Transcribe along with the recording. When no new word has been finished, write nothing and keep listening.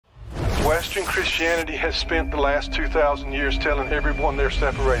Western Christianity has spent the last 2,000 years telling everyone they're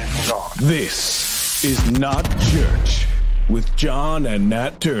separated from God. This is Not Church with John and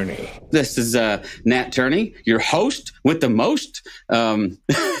Nat Turney. This is Nat Turney, your host with the most. All right.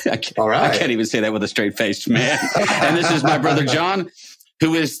 I can't even say that with a straight face, man. And this is my brother John,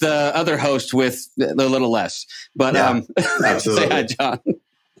 who is the other host with a little less. But absolutely. Say hi, John.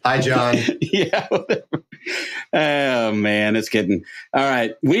 Hi, John. Yeah. Oh, man, it's getting... All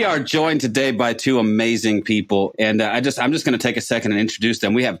right. We are joined today by two amazing people. And I'm just going to take a second and introduce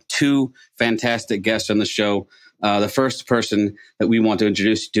them. We have two fantastic guests on the show. The first person that we want to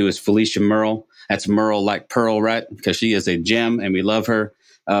introduce you to is Felicia Murrell. That's Murrell like Pearl, right? Because she is a gem and we love her.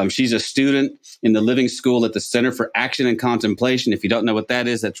 She's a student in the Living School at the Center for Action and Contemplation. If you don't know what that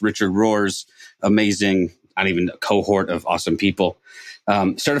is, that's Richard Rohr's amazing, not even a cohort of awesome people.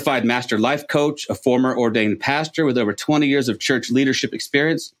 Certified Master Life Coach, a former ordained pastor with over 20 years of church leadership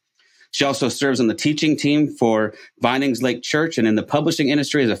experience. She also serves on the teaching team for Vinings Lake Church and in the publishing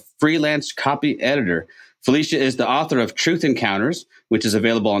industry as a freelance copy editor. Felicia is the author of Truth Encounters, which is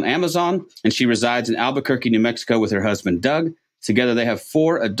available on Amazon, and she resides in Albuquerque, New Mexico with her husband, Doug. Together, they have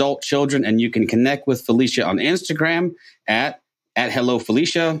 4 adult children, and you can connect with Felicia on Instagram at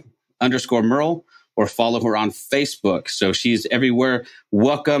 @HelloFelicia_Murrell, or follow her on Facebook. So she's everywhere.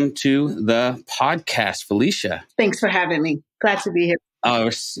 Welcome to the podcast, Felicia. Thanks for having me. Glad to be here. Oh,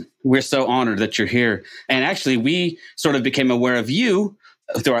 we're so honored that you're here. And actually, we sort of became aware of you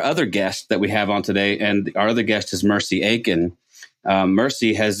through our other guest that we have on today. And our other guest is Mercy Aiken.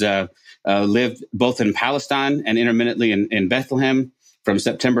 Mercy has lived both in Palestine and intermittently in Bethlehem from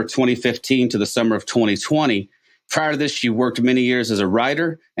September 2015 to the summer of 2020. Prior to this, she worked many years as a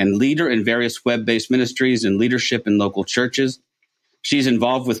writer and leader in various web-based ministries and leadership in local churches. She's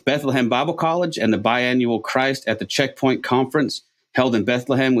involved with Bethlehem Bible College and the biannual Christ at the Checkpoint Conference held in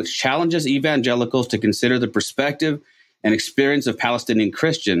Bethlehem, which challenges evangelicals to consider the perspective and experience of Palestinian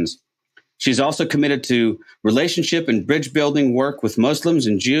Christians. She's also committed to relationship and bridge building work with Muslims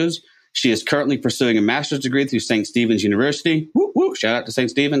and Jews. She is currently pursuing a master's degree through St. Stephen's University. Woo, woo, shout out to St.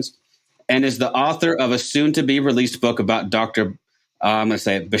 Stephen's. And is the author of a soon-to-be-released book about Dr.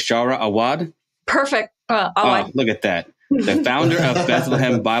 Bashara Awad. Perfect. Oh, look at that. The founder of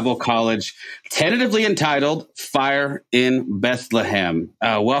Bethlehem Bible College, tentatively entitled Fire in Bethlehem.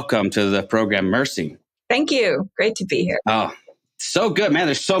 Welcome to the program, Mercy. Thank you. Great to be here. Oh, so good, man.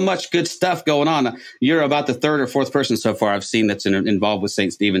 There's so much good stuff going on. You're about the 3rd or 4th person so far I've seen that's involved with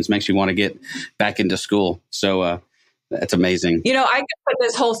St. Stephen's. Makes you want to get back into school. So that's amazing. You know, I could put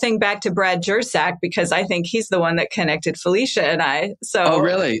this whole thing back to Brad Jersak because I think he's the one that connected Felicia and I. So, oh,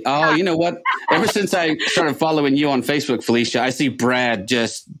 really? Oh, yeah. You know what? Ever since I started following you on Facebook, Felicia, I see Brad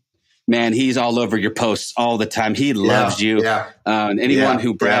man, he's all over your posts all the time. He loves you. Yeah. And anyone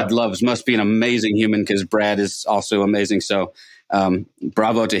who Brad loves must be an amazing human because Brad is also amazing. So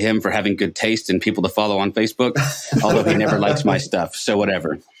bravo to him for having good taste and people to follow on Facebook, although he never likes my stuff. So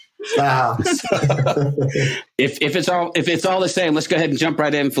whatever. Wow. If it's all the same, let's go ahead and jump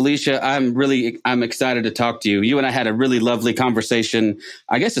right in, Felicia. I'm excited to talk to you. You and I had a really lovely conversation.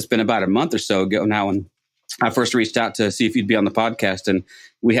 I guess it's been about a month or so ago now, when I first reached out to see if you'd be on the podcast, and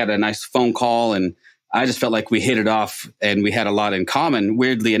we had a nice phone call, and I just felt like we hit it off, and we had a lot in common.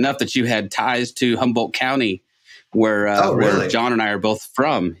 Weirdly enough, that you had ties to Humboldt County, where John and I are both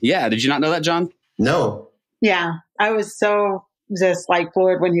from. Yeah, did you not know that, John? No. Yeah, I was so just like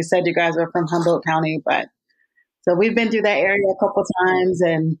floored when you said you guys are from Humboldt County. But so we've been through that area a couple times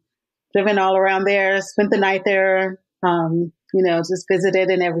and driven all around there, spent the night there, just visited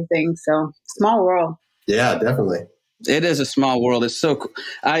and everything. So small world. Yeah, definitely. It is a small world. It's so cool.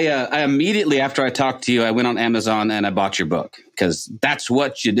 I immediately after I talked to you, I went on Amazon and I bought your book because that's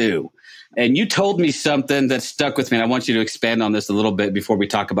what you do. And you told me something that stuck with me. And I want you to expand on this a little bit before we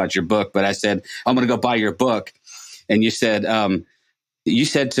talk about your book. But I said, I'm going to go buy your book. And you said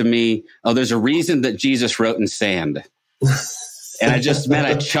to me, oh, there's a reason that Jesus wrote in sand. And I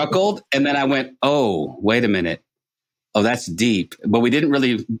chuckled. And then I went, oh, wait a minute. Oh, that's deep. But we didn't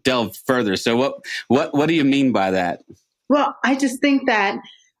really delve further. So what do you mean by that? Well, I just think that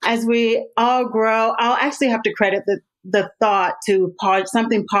as we all grow, I'll actually have to credit the thought to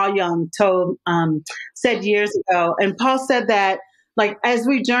something Paul Young said years ago. And Paul said that, like, as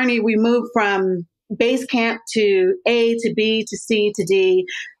we journey, we move from base camp to A to B to C to D.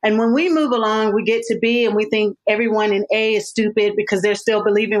 And when we move along, we get to B and we think everyone in A is stupid because they're still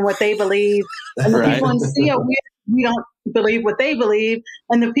believing what they believe. And the people in C are weird. We don't believe what they believe.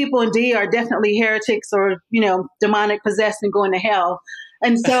 And the people in D are definitely heretics or, demonic possessed and going to hell.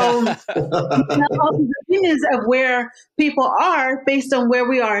 And so all these opinions of where people are based on where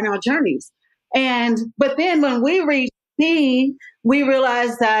we are in our journeys. But then when we reach B, we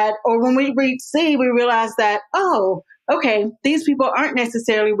realize that, or when we reach C, we realize that, oh, okay, these people aren't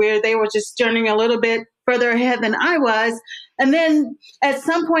necessarily where they were, just journeying a little bit further ahead than I was. And then at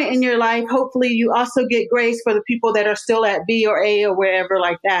some point in your life, hopefully you also get grace for the people that are still at B or A or wherever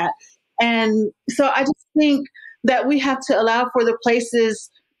like that. And so I just think that we have to allow for the places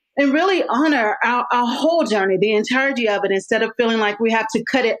and really honor our whole journey, the entirety of it, instead of feeling like we have to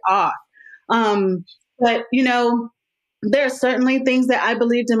cut it off. But, there are certainly things that I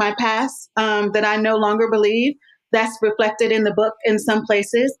believed in my past that I no longer believe. That's reflected in the book in some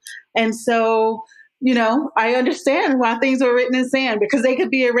places. And so, I understand why things were written in sand, because they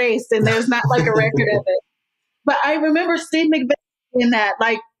could be erased and there's not like a record of it. But I remember Steve McVeigh in that,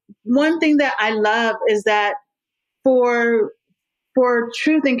 like, one thing that I love is that for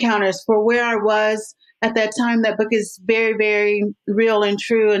truth encounters, for where I was at that time, that book is very, very real and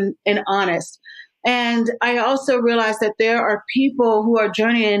true and honest. And I also realized that there are people who are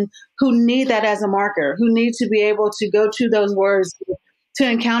journeying who need that as a marker, who need to be able to go to those words to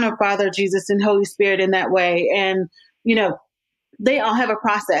encounter Father, Jesus, and Holy Spirit in that way. And, they all have a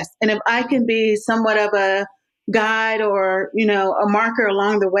process. And if I can be somewhat of a guide or, a marker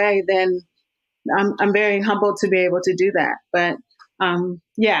along the way, then I'm very humbled to be able to do that. But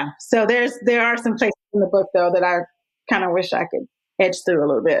so there are some places in the book though that I kind of wish I could edge through a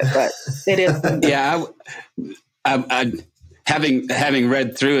little bit, but it is. Yeah, I having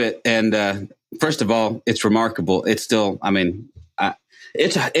read through it, and first of all, it's remarkable. It's still,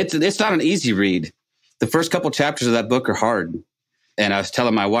 it's not an easy read. The first couple chapters of that book are hard. And I was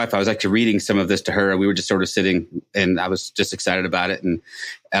telling my wife, I was actually reading some of this to her, and we were just sort of sitting, and I was just excited about it. And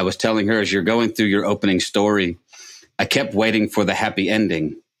I was telling her, as you're going through your opening story, I kept waiting for the happy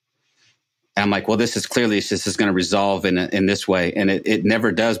ending. And I'm like, well, this is going to resolve in this way. And it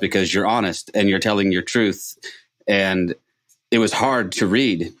never does, because you're honest and you're telling your truth. And it was hard to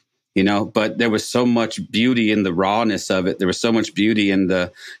read, but there was so much beauty in the rawness of it. There was so much beauty in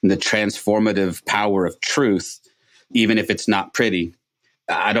the transformative power of truth, even if it's not pretty.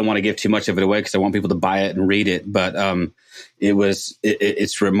 I don't want to give too much of it away because I want people to buy it and read it. But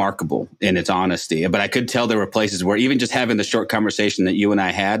it's remarkable in its honesty. But I could tell there were places where even just having the short conversation that you and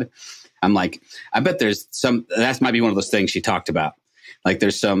I had, I'm like, I bet there's that might be one of those things she talked about. Like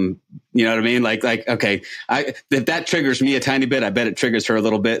there's some, you know what I mean? Like, okay, if that triggers me a tiny bit, I bet it triggers her a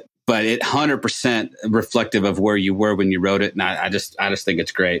little bit, but it 100% reflective of where you were when you wrote it. And I just think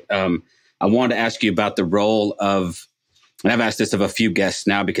it's great. I wanted to ask you about the role of, and I've asked this of a few guests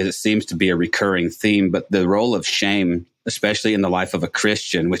now because it seems to be a recurring theme, but the role of shame, especially in the life of a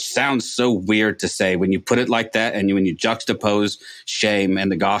Christian, which sounds so weird to say when you put it like that and when you juxtapose shame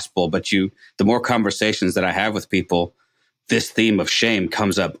and the gospel. But the more conversations that I have with people, this theme of shame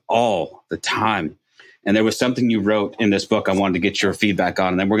comes up all the time. And there was something you wrote in this book I wanted to get your feedback on,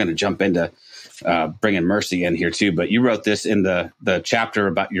 and then we're going to jump into bringing Mercy in here too. But you wrote this in the chapter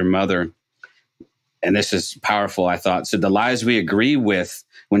about your mother. And this is powerful, I thought. So the lies we agree with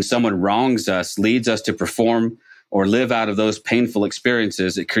when someone wrongs us leads us to perform or live out of those painful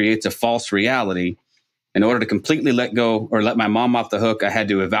experiences. It creates a false reality. In order to completely let go or let my mom off the hook, I had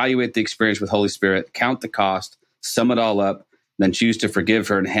to evaluate the experience with Holy Spirit, count the cost, sum it all up, then choose to forgive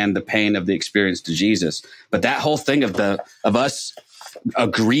her and hand the pain of the experience to Jesus. But that whole thing of us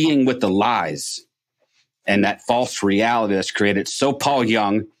agreeing with the lies and that false reality that's created. So Paul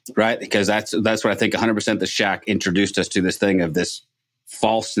Young, right? Because that's what I think 100% the Shack introduced us to, this thing of this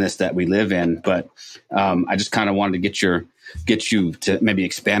falseness that we live in. But I just kind of wanted to get you to maybe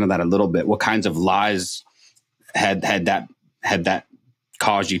expand on that a little bit. What kinds of lies had that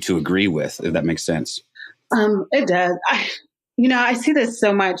caused you to agree with, if that makes sense? It does. I see this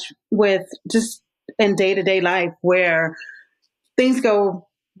so much with just in day-to-day life where things go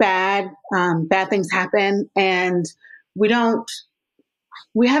bad, bad things happen, and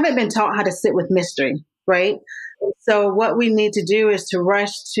we haven't been taught how to sit with mystery, right? So what we need to do is to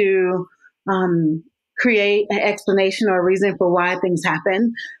rush to create an explanation or a reason for why things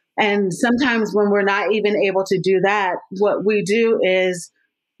happen. And sometimes when we're not even able to do that, what we do is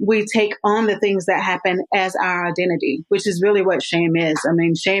we take on the things that happen as our identity, which is really what shame is. I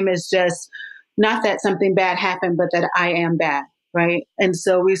mean, shame is just not that something bad happened, but that I am bad, right? And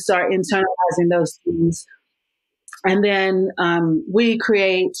so we start internalizing those things. And then we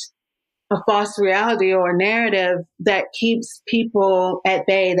create a false reality or a narrative that keeps people at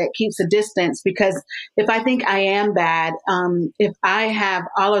bay, that keeps a distance. Because if I think I am bad, if I have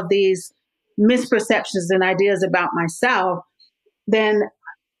all of these misperceptions and ideas about myself, then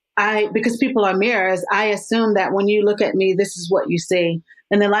because people are mirrors, I assume that when you look at me, this is what you see.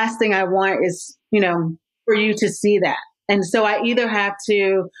 And the last thing I want is, for you to see that. And so I either have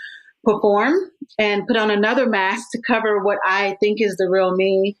to perform and put on another mask to cover what I think is the real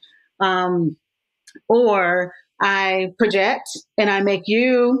me, or I project and I make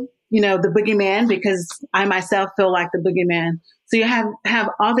you, the boogeyman, because I myself feel like the boogeyman. So you have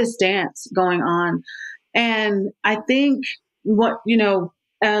all this dance going on. And I think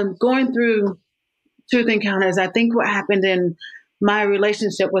going through truth encounters, I think what happened in my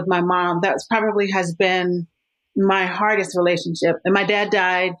relationship with my mom, that's probably has been my hardest relationship. And my dad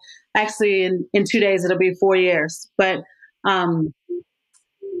died actually in 2 days, it'll be 4 years. But I've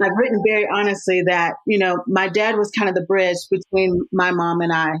written very honestly that, my dad was kind of the bridge between my mom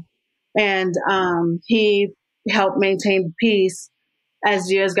and I. And he helped maintain peace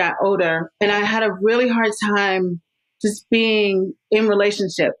as years got older. And I had a really hard time just being in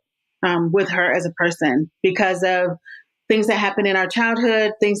relationship with her as a person because of things that happened in our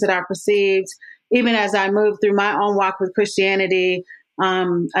childhood, things that I perceived. Even as I moved through my own walk with Christianity,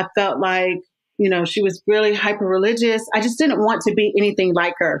 I felt like, she was really hyper religious. I just didn't want to be anything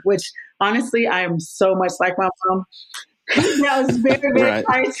like her, which honestly, I am so much like my mom. That was very, very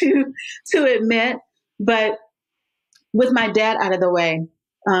hard to admit. But with my dad out of the way,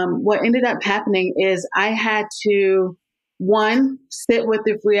 what ended up happening is I had to, one, sit with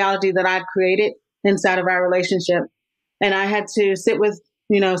the reality that I'd created inside of our relationship. And I had to sit with,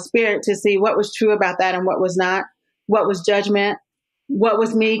 spirit to see what was true about that and what was not, what was judgment, what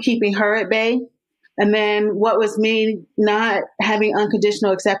was me keeping her at bay, and then what was me not having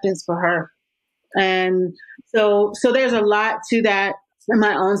unconditional acceptance for her. And so there's a lot to that in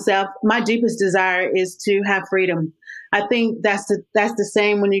my own self. My deepest desire is to have freedom. I think that's the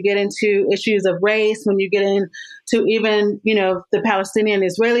same when you get into issues of race, when you get into even, the Palestinian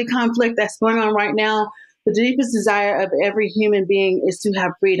Israeli conflict that's going on right now. The deepest desire of every human being is to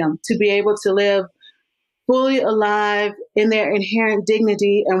have freedom, to be able to live fully alive in their inherent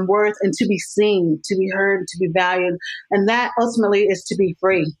dignity and worth, and to be seen, to be heard, to be valued. And that ultimately is to be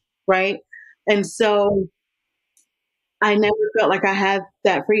free, right? And so I never felt like I had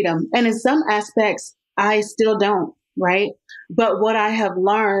that freedom. And in some aspects, I still don't, right? But what I have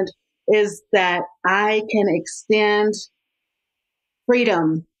learned is that I can extend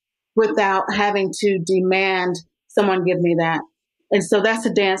freedom without having to demand someone give me that. And so that's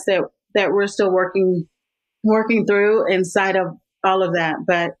a dance that we're still working through inside of all of that.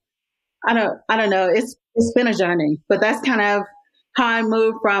 But I don't know. It's been a journey, but that's kind of how I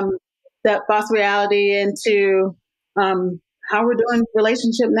moved from that false reality into how we're doing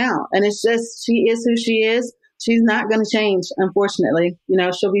relationship now. And it's just, she is who she is. She's not going to change, unfortunately.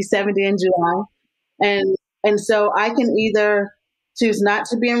 She'll be 70 in July. And so I can either choose not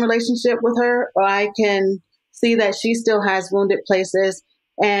to be in relationship with her, or I can see that she still has wounded places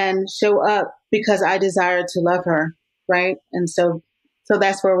and show up because I desire to love her. Right. And so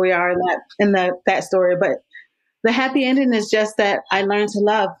that's where we are in that story. But the happy ending is just that I learned to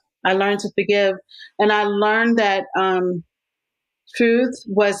love. I learned to forgive. And I learned that truth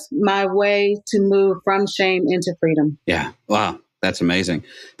was my way to move from shame into freedom. Yeah. Wow. That's amazing.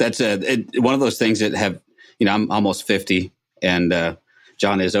 That's one of those things that have, I'm almost 50 and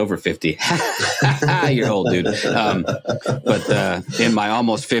John is over 50. You're old, dude. But in my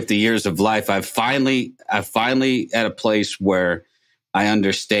almost 50 years of life, I've finally at a place where I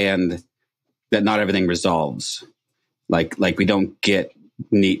understand that not everything resolves. Like we don't get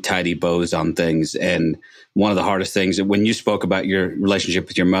neat, tidy bows on things. And one of the hardest things, when you spoke about your relationship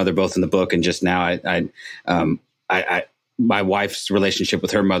with your mother, both in the book and just now, my wife's relationship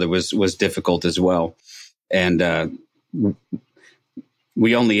with her mother was difficult as well. And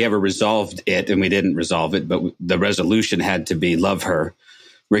we only ever resolved it, and we didn't resolve it, but the resolution had to be love her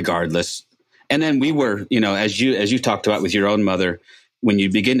regardless. And then we were, as you talked about with your own mother, when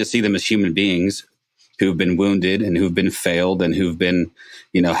you begin to see them as human beings who've been wounded and who've been failed and who've been,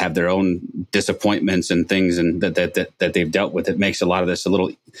 have their own disappointments and things and that they've dealt with, it makes a lot of this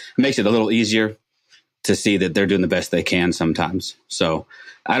makes it a little easier to see that they're doing the best they can sometimes. So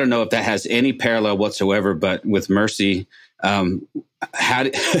I don't know if that has any parallel whatsoever, but with Mercy, that's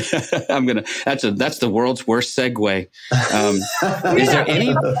the world's worst segue.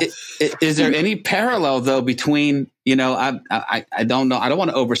 Is there any parallel though between, I don't know. I don't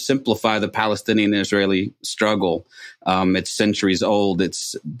want to oversimplify the Palestinian-Israeli struggle. It's centuries old.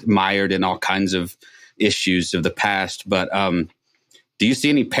 It's mired in all kinds of issues of the past. But do you see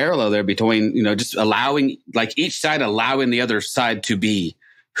any parallel there between, just allowing, like each side allowing the other side to be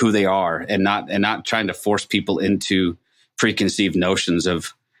who they are and not trying to force people into preconceived notions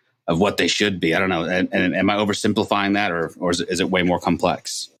of what they should be. I don't know. And am I oversimplifying that, or is it way more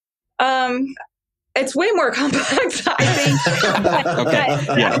complex? It's way more complex, I think.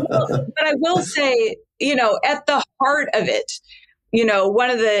 But I will say, at the heart of it, one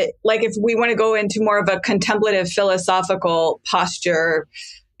of the, like, if we want to go into more of a contemplative philosophical posture,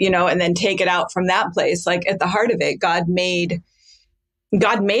 and then take it out from that place, like at the heart of it, God made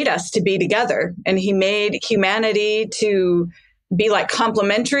us to be together, and he made humanity to be like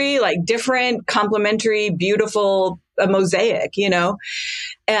complementary, like different, complementary, beautiful, a mosaic,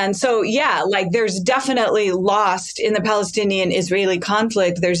 And so, like there's definitely lost in the Palestinian-Israeli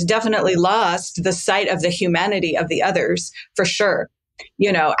conflict, there's definitely lost the sight of the humanity of the others, for sure.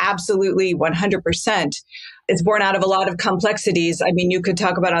 Absolutely 100%. It's born out of a lot of complexities. I mean, you could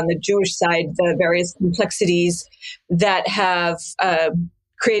talk about on the Jewish side, the various complexities that have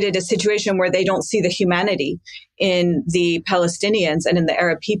created a situation where they don't see the humanity in the Palestinians and in the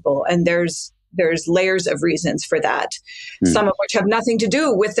Arab people. And there's layers of reasons for that, some of which have nothing to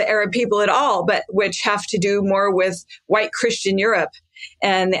do with the Arab people at all, but which have to do more with white Christian Europe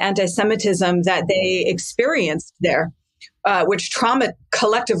and the anti-Semitism that they experienced there, which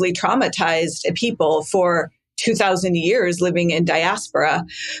collectively traumatized a people for 2,000 years living in diaspora,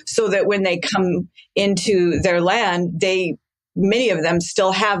 so that when they come into their land, many of them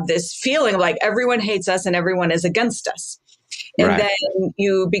still have this feeling of like everyone hates us and everyone is against us. And then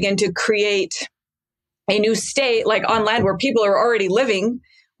you begin to create a new state, like on land where people are already living,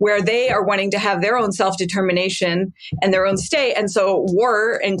 where they are wanting to have their own self-determination and their own state. And so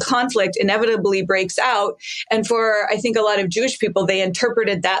war and conflict inevitably breaks out. And for, I think, a lot of Jewish people, they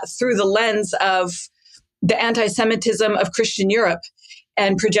interpreted that through the lens of the anti-Semitism of Christian Europe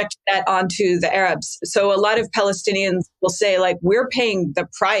and projected that onto the Arabs. So a lot of Palestinians will say, like, we're paying the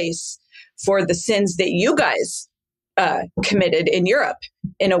price for the sins that you guys committed in Europe,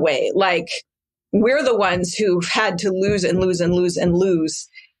 in a way. Like, we're the ones who've had to lose and lose and lose and lose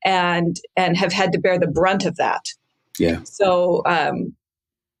and have had to bear the brunt of that. Yeah. So,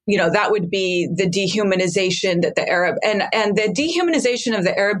 that would be the dehumanization that the Arab and the dehumanization of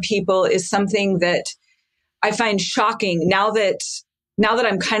the Arab people is something that I find shocking now that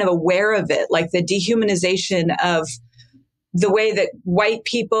I'm kind of aware of it, like the dehumanization of the way that white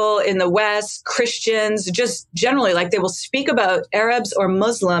people in the West, Christians, just generally, like they will speak about Arabs or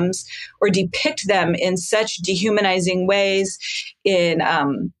Muslims or depict them in such dehumanizing ways in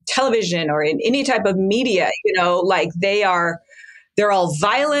television or in any type of media, like they're all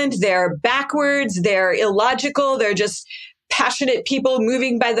violent, they're backwards, they're illogical, they're just passionate people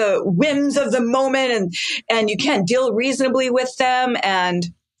moving by the whims of the moment, and you can't deal reasonably with them, and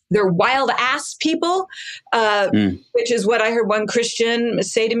they're wild ass people, which is what I heard one Christian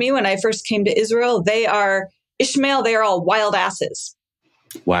say to me when I first came to Israel. They are Ishmael. They are all wild asses.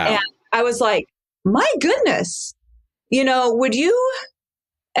 Wow. And I was like, my goodness, would you?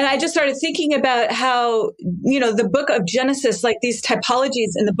 And I just started thinking about how, the book of Genesis, like these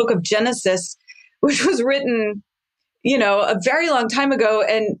typologies in the book of Genesis, which was written, a very long time ago,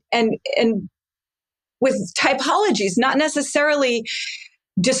 and with typologies, not necessarily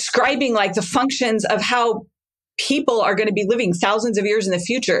describing like the functions of how people are going to be living thousands of years in the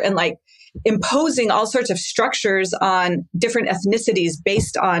future, and like imposing all sorts of structures on different ethnicities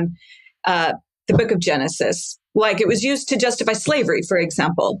based on the book of Genesis. Like it was used to justify slavery, for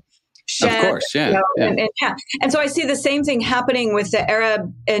example. Of course, yeah. And so I see the same thing happening with the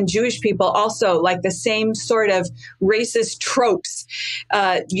Arab and Jewish people also, like the same sort of racist tropes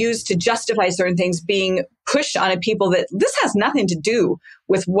used to justify certain things being pushed on a people that this has nothing to do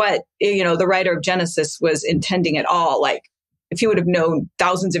with what, the writer of Genesis was intending at all. Like if he would have known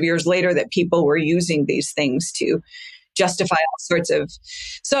thousands of years later that people were using these things to justify all sorts of.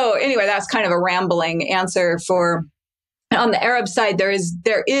 So anyway, that's kind of a rambling answer for. On the Arab side, there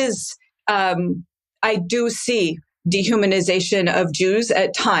is, I do see dehumanization of Jews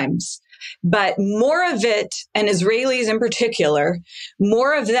at times, but more of it, and Israelis in particular,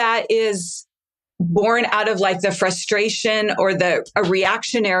 more of that is born out of like the frustration or a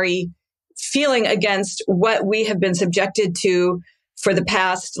reactionary feeling against what we have been subjected to for the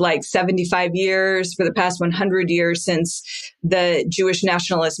past like 75 years, for the past 100 years since the Jewish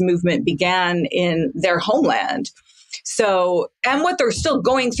nationalist movement began in their homeland. So, and what they're still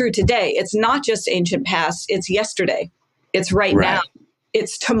going through today, it's not just ancient past, it's yesterday, it's right now,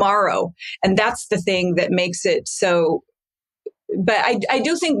 it's tomorrow. And that's the thing that makes it so. But I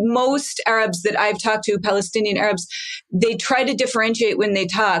do think most Arabs that I've talked to, Palestinian Arabs, they try to differentiate when they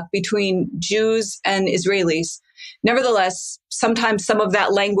talk between Jews and Israelis. Nevertheless, sometimes some of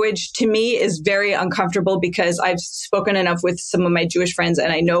that language to me is very uncomfortable because I've spoken enough with some of my Jewish friends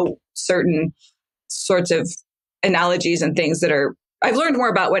and I know certain sorts of analogies and things that are, I've learned more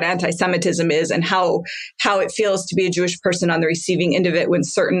about what anti-Semitism is and how it feels to be a Jewish person on the receiving end of it when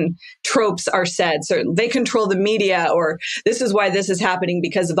certain tropes are said. So they control the media, or this is why this is happening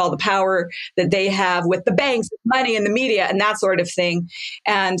because of all the power that they have with the banks, money, and the media, and that sort of thing.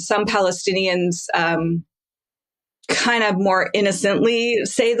 And some Palestinians kind of more innocently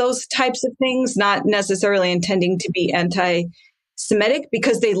say those types of things, not necessarily intending to be anti-Semitic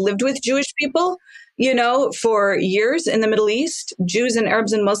because they lived with Jewish people. For years in the Middle East, Jews and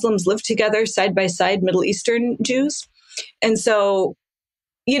Arabs and Muslims lived together side by side, Middle Eastern Jews. And so,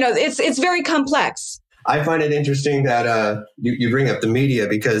 it's very complex. I find it interesting that you bring up the media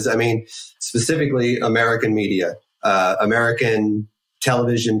because, specifically American media, American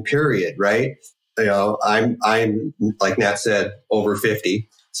television, period, right? I'm like Nat said, over 50.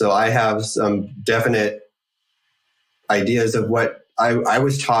 So I have some definite ideas of what I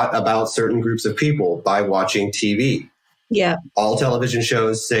was taught about certain groups of people by watching TV. Yeah. All television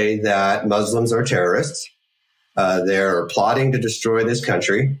shows say that Muslims are terrorists. They're plotting to destroy this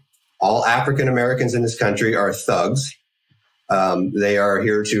country. All African Americans in this country are thugs. They are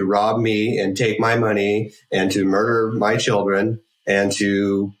here to rob me and take my money and to murder my children and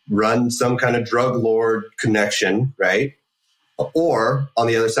to run some kind of drug lord connection, right? Or on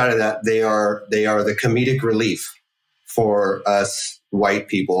the other side of that, they are the comedic relief for us white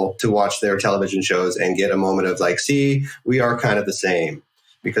people to watch their television shows and get a moment of like, see, we are kind of the same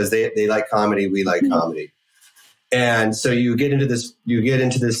because they like comedy, we like comedy. And so you get into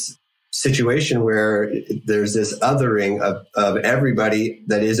this situation where there's this othering of everybody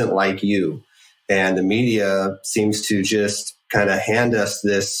that isn't like you. And the media seems to just kind of hand us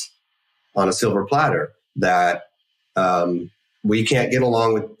this on a silver platter that we can't get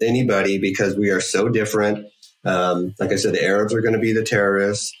along with anybody because we are so different. Like I said, the Arabs are going to be the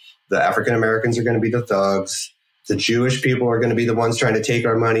terrorists. The African Americans are going to be the thugs. The Jewish people are going to be the ones trying to take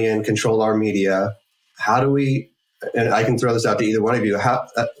our money and control our media. How do we, and I can throw this out to either one of you,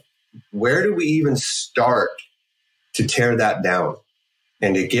 where do we even start to tear that down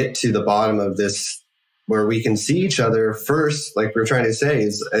and to get to the bottom of this where we can see each other first, like we're trying to say,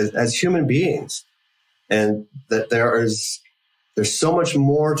 as human beings, and that there's so much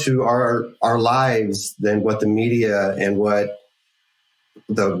more to our lives than what the media and what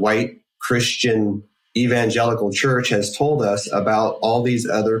the white Christian evangelical church has told us about all these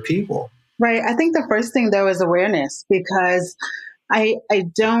other people. Right. I think the first thing, though, is awareness, because I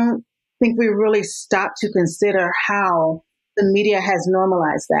don't think we really stop to consider how the media has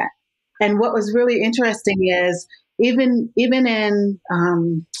normalized that. And what was really interesting is even in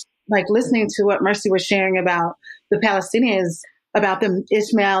like listening to what Mercy was sharing about the Palestinians, about the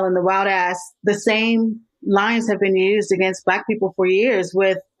Ishmael and the wild ass, the same lines have been used against Black people for years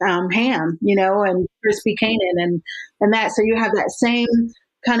with Ham, and crispy Canaan and that. So you have that same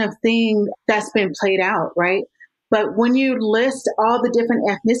kind of thing that's been played out, right? But when you list all the different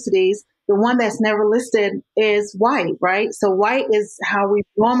ethnicities, the one that's never listed is white, right? So white is how we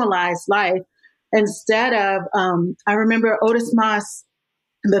normalize life instead of, I remember Otis Moss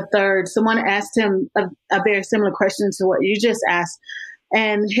the third, someone asked him a very similar question to what you just asked.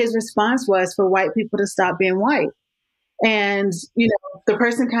 And his response was for white people to stop being white. And, the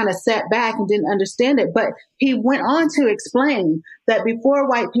person kind of sat back and didn't understand it. But he went on to explain that before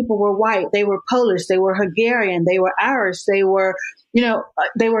white people were white, they were Polish, they were Hungarian, they were Irish, they were,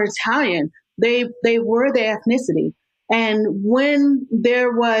 they were Italian. They were their ethnicity. And when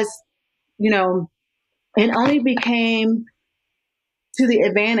there was, it only became to the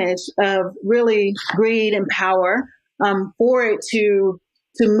advantage of really greed and power for it to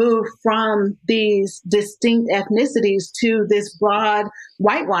move from these distinct ethnicities to this broad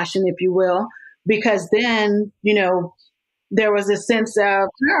whitewashing, if you will, because then, there was a sense of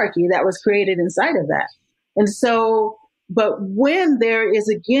hierarchy that was created inside of that. And so, but when there is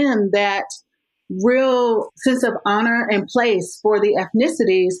again that real sense of honor and place for the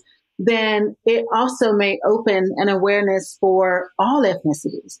ethnicities, then it also may open an awareness for all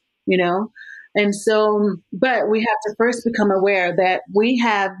ethnicities, And so, but we have to first become aware that we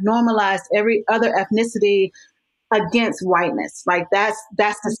have normalized every other ethnicity against whiteness. Like that's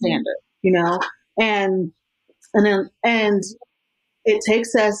the standard, and it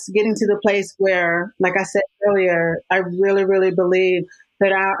takes us getting to the place where, like I said earlier, I really, really believe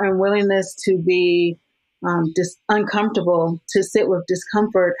that our unwillingness to be uncomfortable, to sit with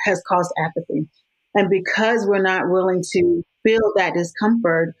discomfort has caused apathy. And because we're not willing to feel that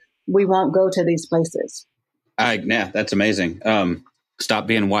discomfort, we won't go to these places. Yeah, that's amazing. Stop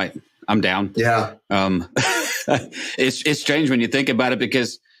being white. I'm down. Yeah. It's strange when you think about it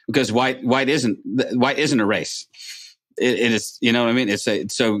because white isn't a race. It is, you know what I mean?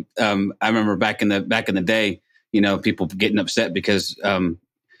 I remember back in the day, people getting upset because,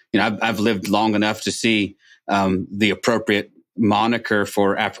 I've lived long enough to see the appropriate moniker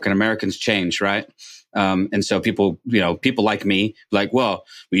for African Americans change, right? And so people like me, like, well,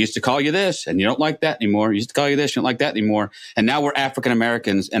 we used to call you this and you don't like that anymore. We used to call you this, you don't like that anymore. And now we're African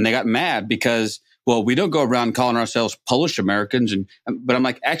Americans, and they got mad because, well, we don't go around calling ourselves Polish Americans. But I'm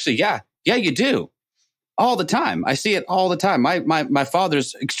like, actually, yeah, you do. All the time. I see it all the time. My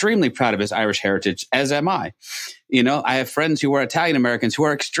father's extremely proud of his Irish heritage, as am I. I have friends who are Italian Americans who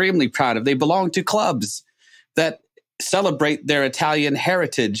are extremely proud of. They belong to clubs that celebrate their Italian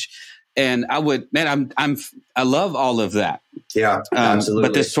heritage. And I love all of that. Yeah, absolutely.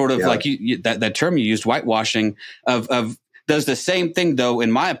 But this sort of like that term you used, whitewashing of does the same thing, though,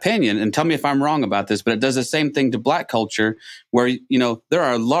 in my opinion, and tell me if I'm wrong about this, but it does the same thing to Black culture where, there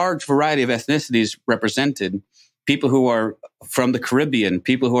are a large variety of ethnicities represented, people who are from the Caribbean,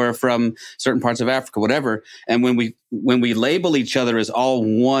 people who are from certain parts of Africa, whatever. And when we label each other as all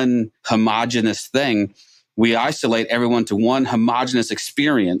one homogenous thing, we isolate everyone to one homogenous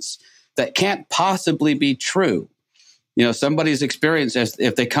experience that can't possibly be true. Somebody's experience, as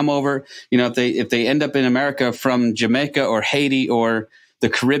if they come over, if they end up in America from Jamaica or Haiti or the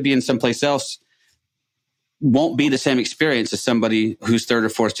Caribbean, someplace else, won't be the same experience as somebody who's third or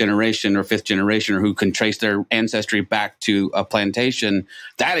fourth generation or fifth generation, or who can trace their ancestry back to a plantation.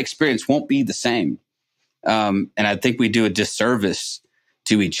 That experience won't be the same. And I think we do a disservice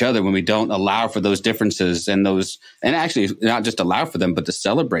to each other when we don't allow for those differences and actually not just allow for them, but to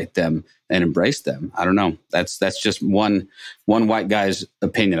celebrate them and embrace them. I don't know. That's just one white guy's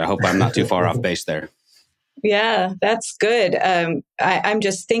opinion. I hope I'm not too far off base there. Yeah, that's good. I'm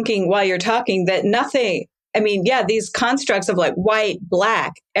just thinking while you're talking that nothing, these constructs of like white,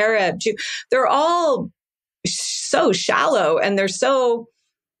 Black, Arab, Jew, they're all so shallow, and they're so,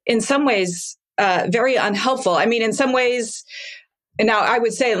 in some ways, very unhelpful. In some ways, and now I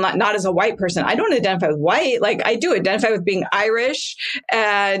would say not as a white person, I don't identify with white. Like, I do identify with being Irish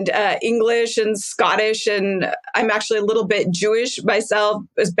and English and Scottish. And I'm actually a little bit Jewish myself,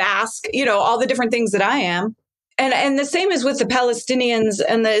 as Basque, all the different things that I am. And the same is with the Palestinians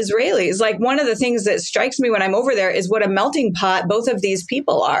and the Israelis. Like, one of the things that strikes me when I'm over there is what a melting pot both of these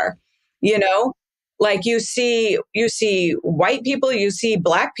people are, Like, you see white people, you see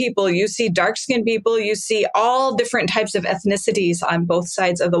Black people, you see dark-skinned people, you see all different types of ethnicities on both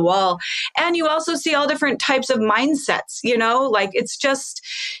sides of the wall. And you also see all different types of mindsets, like, it's just,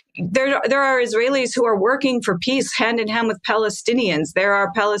 there are Israelis who are working for peace hand in hand with Palestinians. There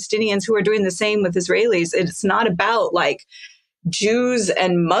are Palestinians who are doing the same with Israelis. It's not about like Jews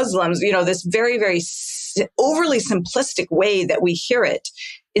and Muslims, this very, very overly simplistic way that we hear it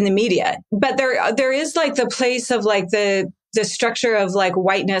in the media. But there is like the place of like the structure of like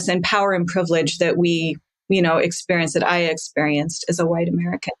whiteness and power and privilege that we, experience, that I experienced as a white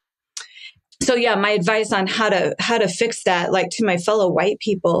American. So yeah, my advice on how to fix that, like, to my fellow white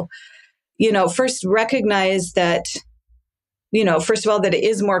people, first recognize that, first of all, that it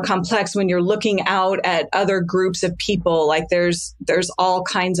is more complex when you're looking out at other groups of people. Like, there's all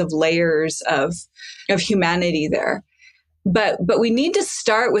kinds of layers of humanity there. But we need to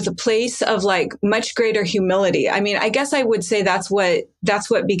start with a place of like much greater humility. I guess I would say that's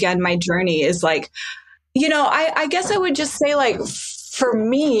what began my journey, is like, I guess I would just say, like, for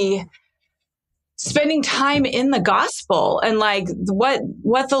me, spending time in the gospel and like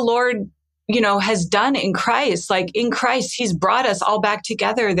what the Lord, has done in Christ. Like, in Christ, he's brought us all back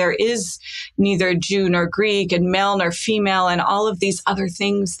together. There is neither Jew nor Greek, and male nor female, and all of these other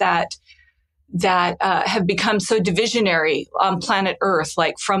things that have become so divisionary on planet Earth,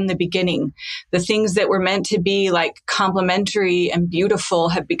 like from the beginning. The things that were meant to be like complementary and beautiful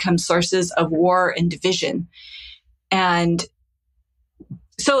have become sources of war and division. And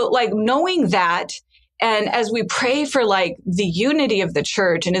so, like, knowing that, and as we pray for like the unity of the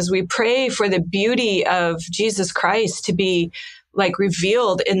church, and as we pray for the beauty of Jesus Christ to be like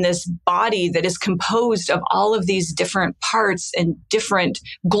revealed in this body that is composed of all of these different parts and different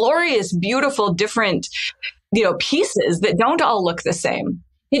glorious, beautiful, different, pieces that don't all look the same.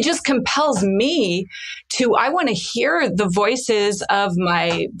 It just compels me to, I want to hear the voices of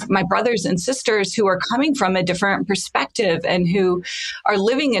my brothers and sisters who are coming from a different perspective and who are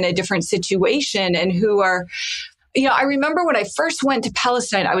living in a different situation and who are, I remember when I first went to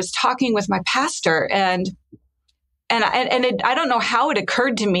Palestine, I was talking with my pastor, and I don't know how it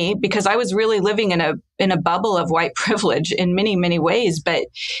occurred to me, because I was really living in a bubble of white privilege in many, many ways. But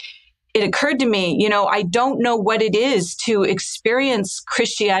it occurred to me, I don't know what it is to experience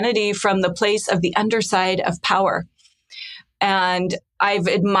Christianity from the place of the underside of power. And I've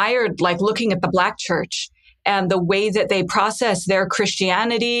admired, like, looking at the Black church and the way that they process their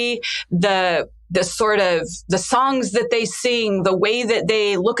Christianity, the sort of the songs that they sing, the way that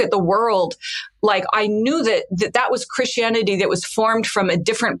they look at the world. Like, I knew that was Christianity that was formed from a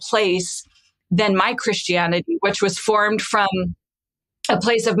different place than my Christianity, which was formed from a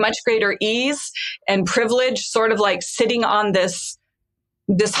place of much greater ease and privilege, sort of like sitting on this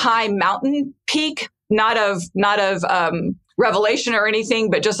high mountain peak, not of revelation or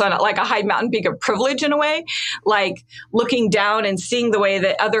anything, but just on like a high mountain peak of privilege in a way, like looking down and seeing the way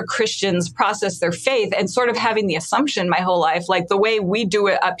that other Christians process their faith, and sort of having the assumption my whole life, like the way we do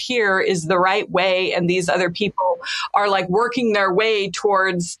it up here is the right way. And these other people are like working their way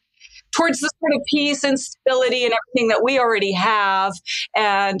towards the sort of peace and stability and everything that we already have.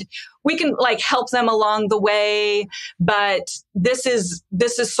 And we can like help them along the way. But this is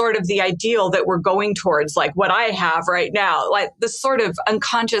sort of the ideal that we're going towards, like what I have right now, like this sort of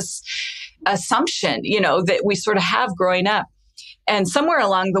unconscious assumption, that we sort of have growing up. And somewhere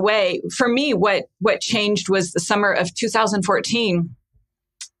along the way, for me, what changed was the summer of 2014,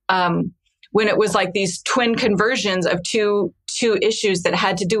 when it was like these twin conversions of two issues that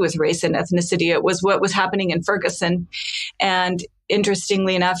had to do with race and ethnicity. It was what was happening in Ferguson. And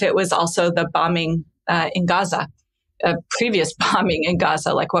interestingly enough, it was also the bombing in Gaza, a previous bombing in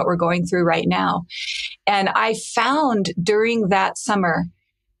Gaza, like what we're going through right now. And I found during that summer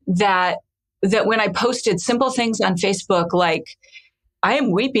that when I posted simple things on Facebook, like, I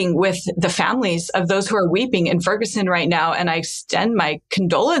am weeping with the families of those who are weeping in Ferguson right now, and I extend my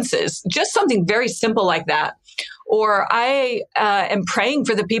condolences. Just something very simple like that. Or I am praying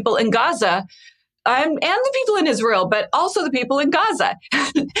for the people in Gaza and the people in Israel, but also the people in Gaza.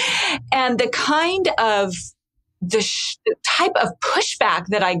 And the kind of the type of pushback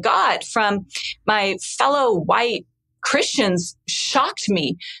that I got from my fellow white Christians shocked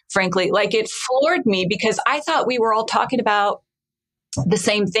me, frankly. Like, it floored me, because I thought we were all talking about the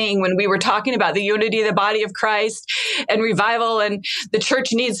same thing when we were talking about the unity of the body of Christ and revival, and the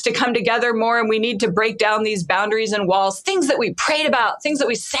church needs to come together more, and we need to break down these boundaries and walls, things that we prayed about, things that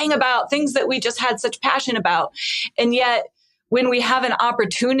we sang about, things that we just had such passion about. And yet when we have an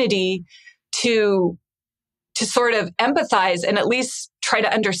opportunity to sort of empathize and at least try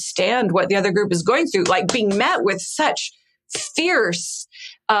to understand what the other group is going through, like being met with such fierce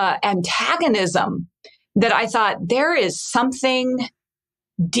antagonism, that I thought there is something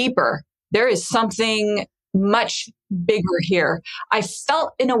deeper. There is something much bigger here. I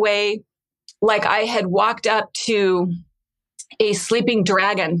felt in a way like I had walked up to a sleeping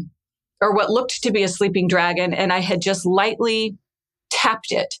dragon, or what looked to be a sleeping dragon, and I had just lightly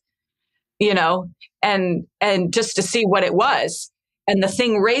tapped it, and just to see what it was. And the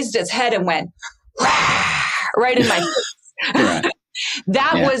thing raised its head and went right in my face.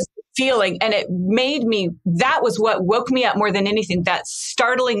 That was feeling. And that was what woke me up more than anything, that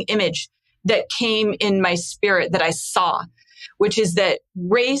startling image that came in my spirit that I saw, which is that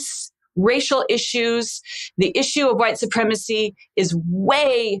racial issues, the issue of white supremacy is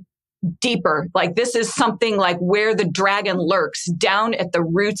way deeper. Like, this is something like where the dragon lurks, down at the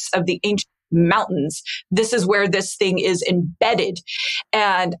roots of the ancient mountains. This is where this thing is embedded.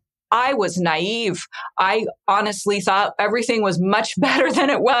 And I was naive. I honestly thought everything was much better than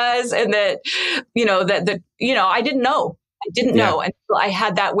it was. And that, I didn't know. I didn't know until I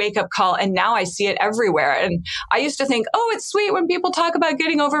had that wake up call. And now I see it everywhere. And I used to think, oh, it's sweet when people talk about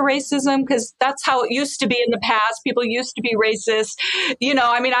getting over racism, because that's how it used to be in the past. People used to be racist.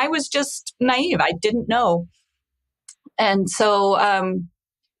 I was just naive. I didn't know. And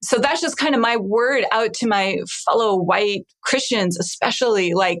so that's just kind of my word out to my fellow white Christians,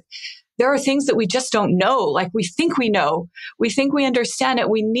 especially. Like, there are things that we just don't know. Like, we think we know. We think we understand it.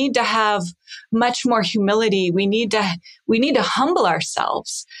 We need to have much more humility. We need to humble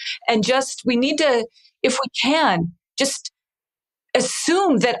ourselves, and we need to, if we can, just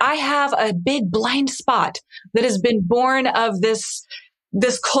assume that I have a big blind spot that has been born of this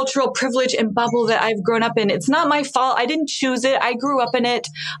cultural privilege and bubble that I've grown up in. It's not my fault. I didn't choose it. I grew up in it.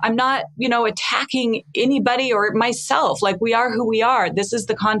 I'm not, attacking anybody or myself. Like, we are who we are. This is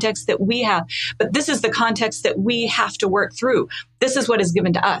the context that we have, but this is the context that we have to work through. This is what is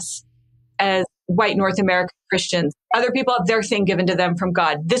given to us as white North American Christians. Other people have their thing given to them from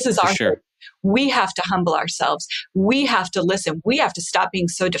God. This is our thing. We have to humble ourselves. We have to listen. We have to stop being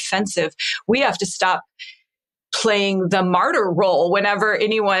so defensive. We have to stop playing the martyr role whenever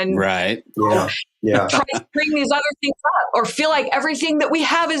anyone Right. Yeah. tries to bring these other things up or feel like everything that we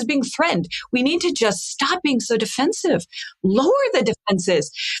have is being threatened. We need to just stop being so defensive, lower the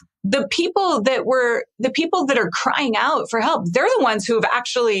defenses. The people that are crying out for help, they're the ones who have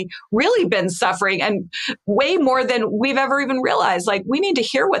actually really been suffering, and way more than we've ever even realized. Like, we need to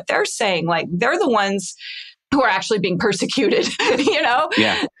hear what they're saying. Like, they're the ones who are actually being persecuted, Yeah.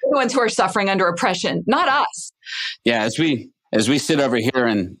 They're the ones who are suffering under oppression, not us. Yeah. As we sit over here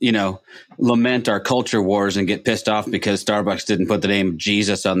and, lament our culture wars and get pissed off because Starbucks didn't put the name of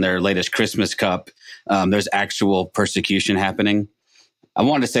Jesus on their latest Christmas cup, there's actual persecution happening. I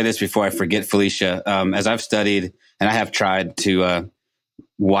wanted to say this before I forget, Felicia. As I've studied and I have tried to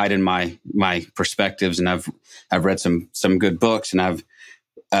widen my perspectives, and I've read some good books, and I've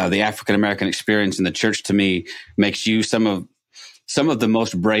the African American experience in the church, to me, makes you some of the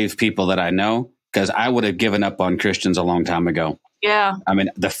most brave people that I know, because I would have given up on Christians a long time ago. Yeah. I mean,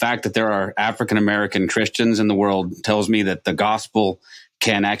 the fact that there are African American Christians in the world tells me that the gospel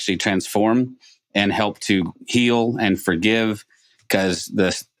can actually transform and help to heal and forgive. Because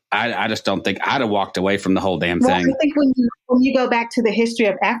I just don't think I'd have walked away from the whole damn thing. I think when you go back to the history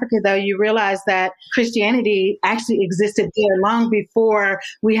of Africa, though, you realize that Christianity actually existed there long before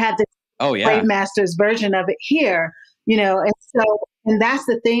we had the slave masters version of it here. And that's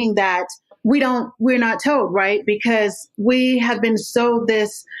the thing that we're not told, right? Because we have been sold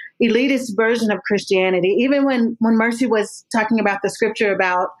this elitist version of Christianity. Even when Mercy was talking about the scripture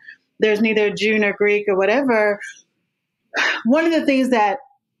about there's neither Jew nor Greek or whatever, one of the things that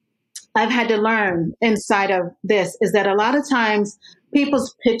I've had to learn inside of this is that a lot of times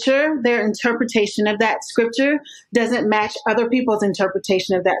people's picture, their interpretation of that scripture doesn't match other people's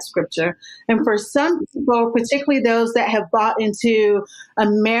interpretation of that scripture. And for some people, particularly those that have bought into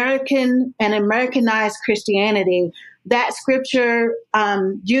American and Americanized Christianity, that scripture,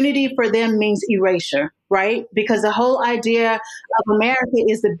 unity for them means erasure, right? Because the whole idea of America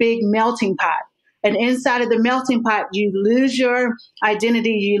is the big melting pot. And inside of the melting pot, you lose your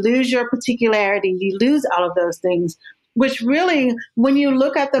identity, you lose your particularity, you lose all of those things, which really, when you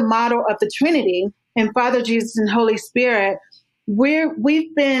look at the model of the Trinity and Father, Jesus, and Holy Spirit,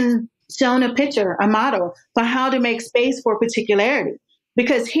 we've been shown a picture, a model for how to make space for particularity.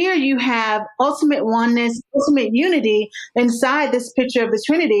 Because here you have ultimate oneness, ultimate unity inside this picture of the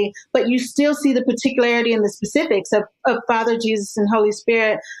Trinity, but you still see the particularity and the specifics of Father, Jesus, and Holy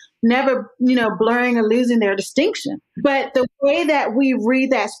Spirit, never, blurring or losing their distinction. But the way that we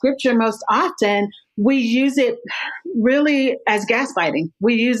read that scripture most often, we use it really as gaslighting.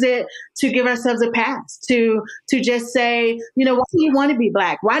 We use it to give ourselves a pass, to just say, why do you want to be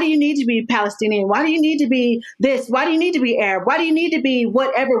Black? Why do you need to be Palestinian? Why do you need to be this? Why do you need to be Arab? Why do you need to be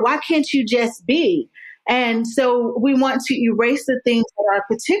whatever? Why can't you just be? And so we want to erase the things that are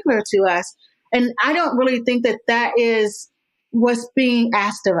particular to us. And I don't really think that is what's being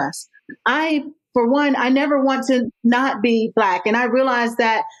asked of us. For one, I never want to not be Black. And I realize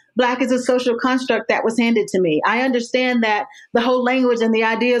that Black is a social construct that was handed to me. I understand that the whole language and the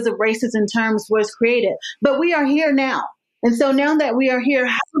ideas of races and terms was created, but we are here now. And so now that we are here,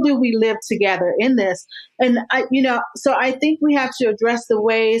 how do we live together in this? And so I think we have to address the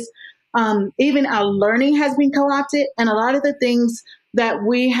ways, even our learning has been co-opted, and a lot of the things that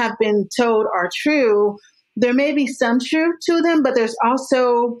we have been told are true, there may be some truth to them, but there's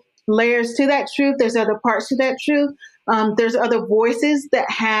also layers to that truth. There's other parts to that truth. There's other voices that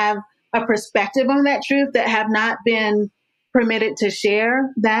have a perspective on that truth that have not been permitted to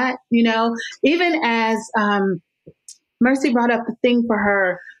share that, even as Mercy brought up the thing for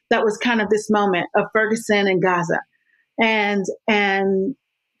her that was kind of this moment of Ferguson and Gaza. And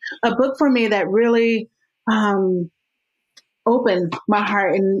a book for me that really opened my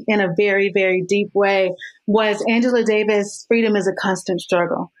heart in a very, very deep way was Angela Davis' Freedom is a Constant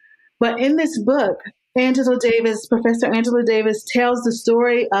Struggle. But in this book, Professor Angela Davis tells the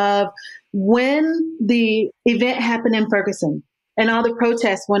story of when the event happened in Ferguson and all the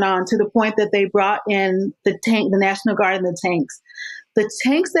protests went on to the point that they brought in the National Guard and the tanks. The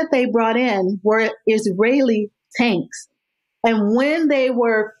tanks that they brought in were Israeli tanks. And when they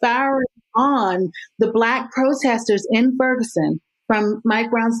were firing on the Black protesters in Ferguson from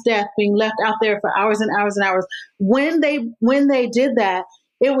Mike Brown's death, being left out there for hours and hours and hours, when they did that,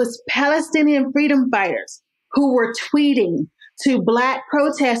 it was Palestinian freedom fighters who were tweeting to Black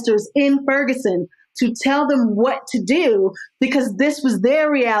protesters in Ferguson to tell them what to do, because this was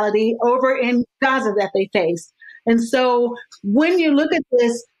their reality over in Gaza that they faced. And so when you look at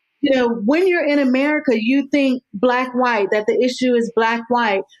this, when you're in America, you think black, white, that the issue is black,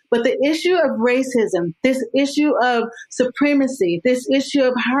 white, but the issue of racism, this issue of supremacy, this issue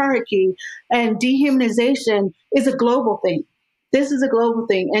of hierarchy and dehumanization is a global thing. This is a global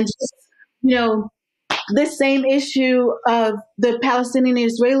thing. And just, this same issue of the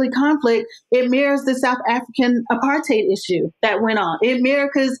Palestinian-Israeli conflict, it mirrors the South African apartheid issue that went on. It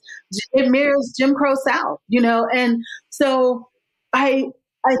mirrors Jim Crow South, and so I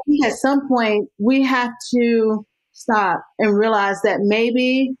think at some point we have to stop and realize that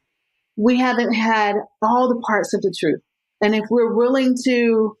maybe we haven't had all the parts of the truth. And if we're willing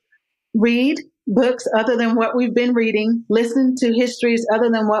to read books other than what we've been reading, listen to histories other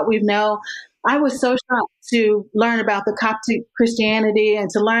than what we know. I was so shocked to learn about the Coptic Christianity and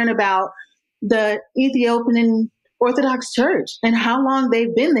to learn about the Ethiopian Orthodox Church and how long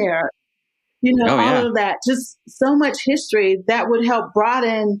they've been there. All of that, just so much history that would help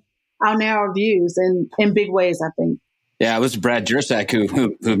broaden our narrow views in big ways, I think. Yeah, it was Brad Jursak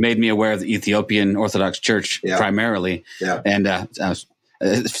who made me aware of the Ethiopian Orthodox Church primarily. Yeah. And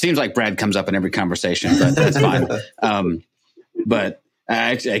it seems like Brad comes up in every conversation, but that's fine. But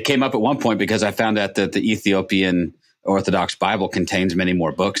I came up at one point because I found out that the Ethiopian Orthodox Bible contains many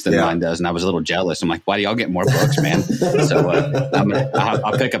more books than mine does. And I was a little jealous. I'm like, why do y'all get more books, man? So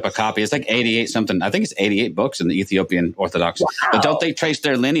I'll pick up a copy. It's like 88 something. I think it's 88 books in the Ethiopian Orthodox. Wow. But don't they trace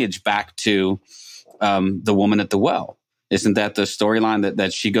their lineage back to the woman at the well? Isn't that the storyline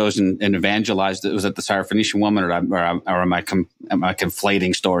that she goes and evangelized? Was it the Syrophoenician woman, or am I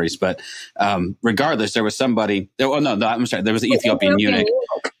conflating stories? But regardless, there was somebody. I'm sorry. There was the Ethiopian eunuch.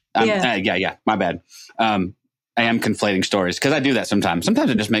 Yeah. My bad. I am conflating stories because I do that sometimes.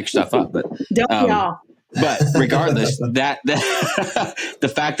 Sometimes I just make stuff up. But don't y'all. But regardless, that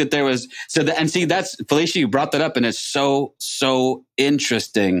the fact that there was that's Felicia. You brought that up, and it's so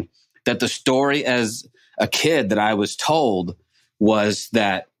interesting that the story as a kid that I was told was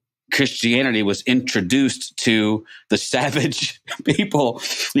that Christianity was introduced to the savage people,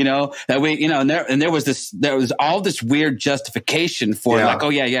 that we, and there was all this weird justification for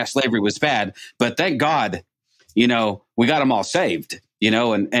like, slavery was bad, but thank God, we got them all saved,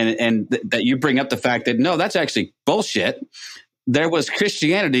 and that you bring up the fact that no, that's actually bullshit. There was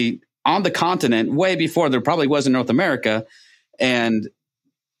Christianity on the continent way before there probably was in North America.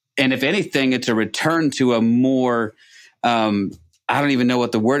 And if anything, it's a return to a more, I don't even know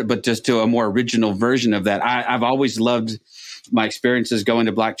what the word, but just to a more original version of that. I've always loved my experiences going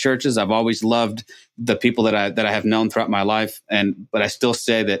to black churches. I've always loved the people that I have known throughout my life. But I still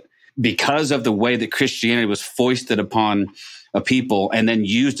say that because of the way that Christianity was foisted upon a people and then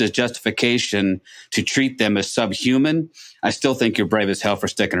used as justification to treat them as subhuman, I still think you're brave as hell for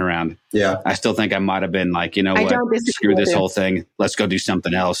sticking around. Yeah. I still think I might have been like, what, screw this whole thing. Let's go do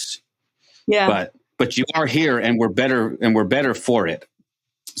something else. Yeah. But you are here and we're better for it.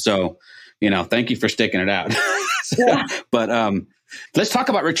 So, thank you for sticking it out. But let's talk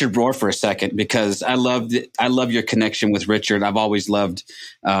about Richard Rohr for a second, because I love your connection with Richard. I've always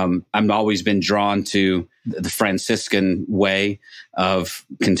been drawn to the Franciscan way of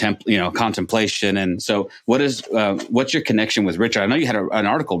contemplation. And so what's your connection with Richard? I know you had an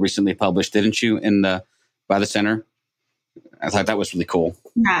article recently published, didn't you, by the center? I thought that was really cool.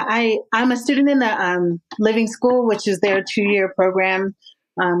 Yeah, I'm a student in the Living School, which is their 2-year program,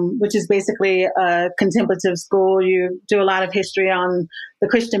 which is basically a contemplative school. You do a lot of history on the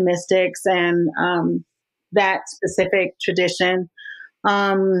Christian mystics and that specific tradition.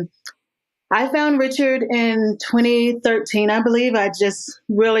 I found Richard in 2013, I believe. I just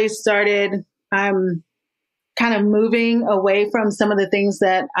really started kind of moving away from some of the things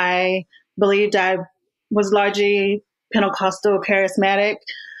that I believed. I was largely Pentecostal, charismatic,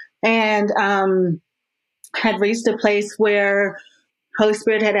 and had reached a place where Holy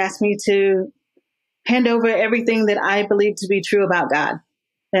Spirit had asked me to hand over everything that I believed to be true about God,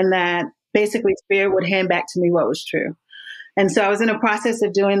 and that basically Spirit would hand back to me what was true. And so I was in a process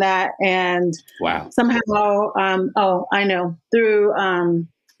of doing that. And somehow, through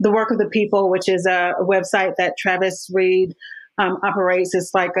the Work of the People, which is a website that Travis Reed operates.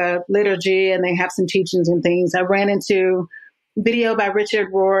 It's like a liturgy, and they have some teachings and things. I ran into video by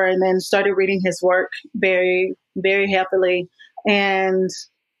Richard Rohr and then started reading his work very, very heavily. And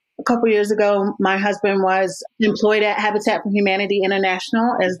a couple years ago, my husband was employed at Habitat for Humanity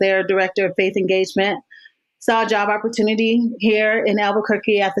International as their director of faith engagement. Saw a job opportunity here in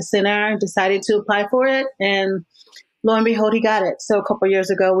Albuquerque at the center, decided to apply for it, and lo and behold, he got it. So a couple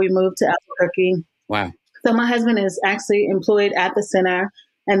years ago, we moved to Albuquerque. Wow. So my husband is actually employed at the center.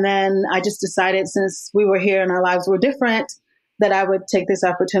 And then I just decided, since we were here and our lives were different, that I would take this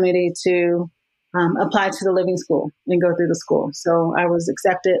opportunity to apply to the Living School and go through the school. So I was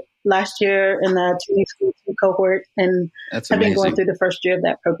accepted last year in the 2 school cohort, and I've been going through the first year of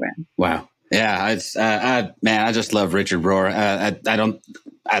that program. Wow. Yeah, I just love Richard Rohr.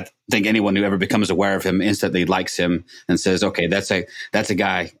 I think anyone who ever becomes aware of him instantly likes him and says, "Okay, that's a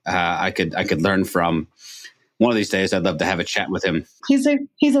guy I could learn from." One of these days, I'd love to have a chat with him. He's a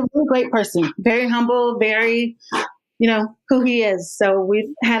really great person, very humble, very, who he is. So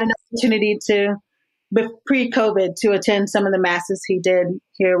we've had an opportunity to, pre-COVID, to attend some of the masses he did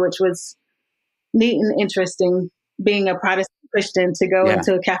here, which was neat and interesting. Being a Protestant Christian, to go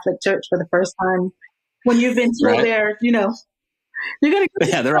into a Catholic church for the first time, when you've been told there, you're going to.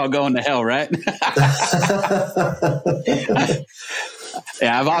 Yeah, they're all going to hell, right?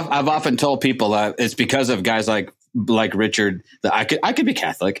 Yeah, I've often told people it's because of guys like Richard that I could be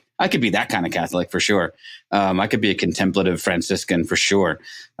Catholic. I could be that kind of Catholic for sure. I could be a contemplative Franciscan for sure.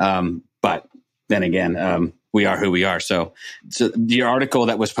 But then again, we are who we are. So your article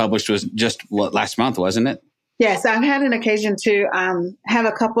that was published was just last month, wasn't it? Yes, I've had an occasion to have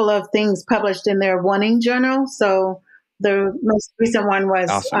a couple of things published in their Wanting Journal. So the most recent one was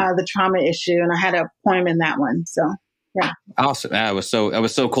the trauma issue, and I had a poem in that one. So, yeah. Awesome. It was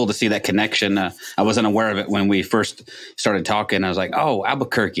so cool to see that connection. I wasn't aware of it when we first started talking. I was like, oh,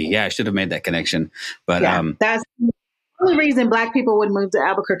 Albuquerque. Yeah, I should have made that connection. But that's the only reason Black people would move to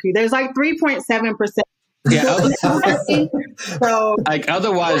Albuquerque. There's like 3.7%. Yeah. So, like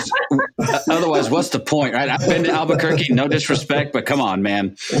otherwise, what's the point, right? I've been to Albuquerque, no disrespect, but come on,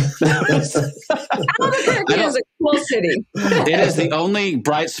 man. Albuquerque is a cool city. It is the only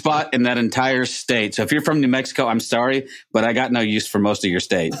bright spot in that entire state. So if you're from New Mexico, I'm sorry, but I got no use for most of your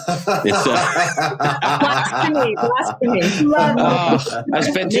state. It's blasphemy.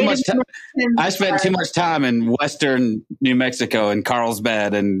 I spent too much time in Western New Mexico and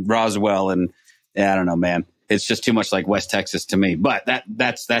Carlsbad and Roswell and. Yeah, I don't know, man. It's just too much like West Texas to me. But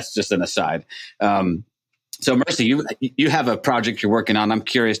that's just an aside. So, Mercy, you have a project you're working on. I'm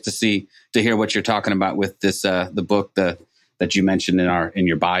curious to hear what you're talking about with this the book that you mentioned in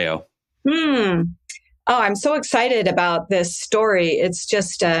your bio. Oh, I'm so excited about this story. It's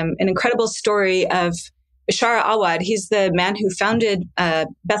just an incredible story of Bishara Awad. He's the man who founded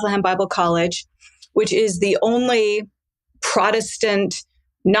Bethlehem Bible College, which is the only Protestant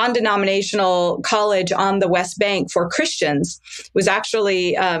non-denominational college on the West Bank for Christians. It was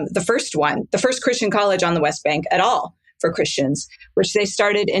actually the first Christian college on the West Bank at all for Christians, which they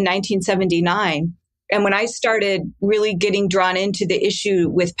started in 1979. And when I started really getting drawn into the issue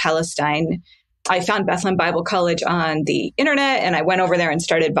with Palestine, I found Bethlehem Bible College on the internet, and I went over there and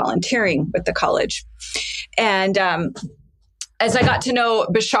started volunteering with the college. And as I got to know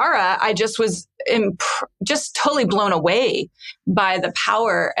Bishara, I just was just totally blown away by the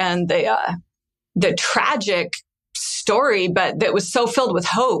power and the tragic story, but that was so filled with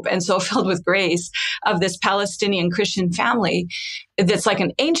hope and so filled with grace of this Palestinian Christian family. That's like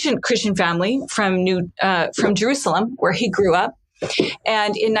an ancient Christian family from Jerusalem, where he grew up.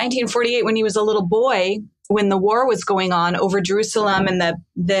 And in 1948, when he was a little boy, when the war was going on over Jerusalem and the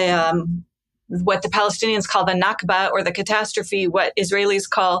what the Palestinians call the Nakba, or the catastrophe, what Israelis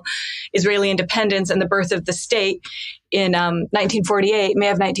call Israeli independence and the birth of the state in May of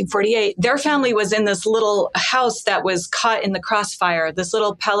 1948, their family was in this little house that was caught in the crossfire, this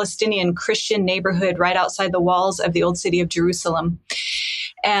little Palestinian Christian neighborhood right outside the walls of the old city of Jerusalem.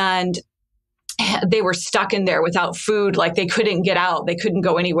 And they were stuck in there without food. Like, they couldn't get out. They couldn't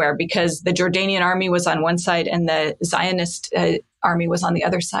go anywhere because the Jordanian army was on one side and the Zionist army was on the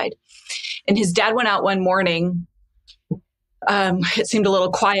other side. And his dad went out one morning. It seemed a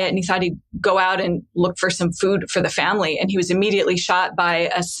little quiet, and he thought he'd go out and look for some food for the family. And he was immediately shot by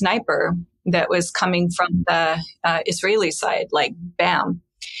a sniper that was coming from the Israeli side, like bam.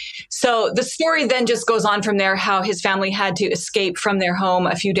 So the story then just goes on from there, how his family had to escape from their home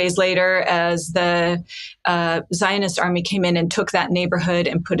a few days later as the Zionist army came in and took that neighborhood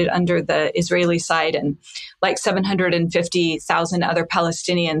and put it under the Israeli side. And like 750,000 other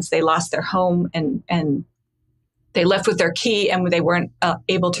Palestinians, they lost their home and they left with their key and they weren't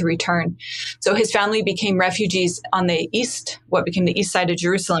able to return. So his family became refugees on the east, what became the east side of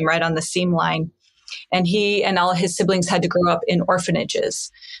Jerusalem, right on the seam line. And he and all his siblings had to grow up in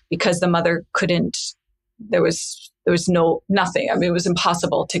orphanages because the mother couldn't, there was nothing. I mean, it was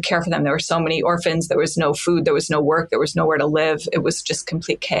impossible to care for them. There were so many orphans. There was no food. There was no work. There was nowhere to live. It was just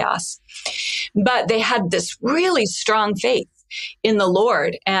complete chaos. But they had this really strong faith in the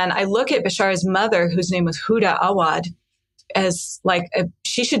Lord. And I look at Bishara's mother, whose name was Huda Awad, as like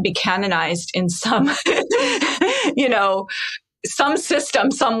she should be canonized in some, some system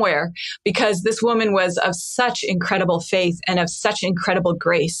somewhere, because this woman was of such incredible faith and of such incredible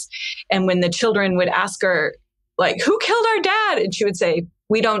grace. And when the children would ask her, like, who killed our dad? And she would say,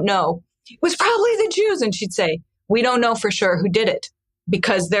 we don't know. It was probably the Jews. And she'd say, we don't know for sure who did it,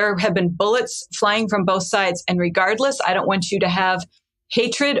 because there have been bullets flying from both sides. And regardless, I don't want you to have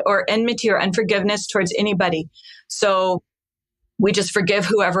hatred or enmity or unforgiveness towards anybody. So we just forgive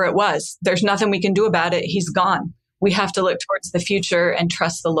whoever it was. There's nothing we can do about it. He's gone. We have to look towards the future and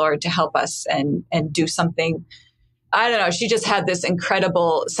trust the Lord to help us and do something. I don't know. She just had this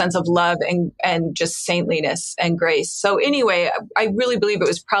incredible sense of love and just saintliness and grace. So anyway, I really believe it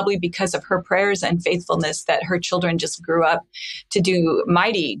was probably because of her prayers and faithfulness that her children just grew up to do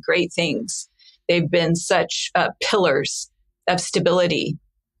mighty, great things. They've been such pillars of stability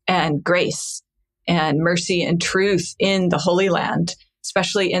and grace and mercy and truth in the Holy Land,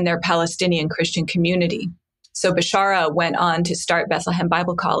 especially in their Palestinian Christian community. So Bashara went on to start Bethlehem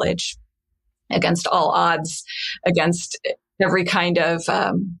Bible College against all odds, against every kind of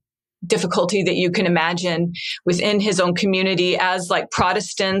difficulty that you can imagine within his own community, as like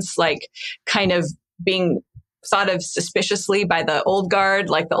Protestants, like kind of being thought of suspiciously by the old guard,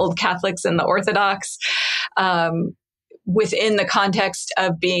 like the old Catholics and the Orthodox, within the context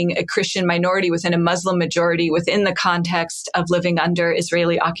of being a Christian minority within a Muslim majority, within the context of living under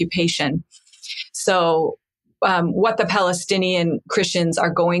Israeli occupation. So what the Palestinian Christians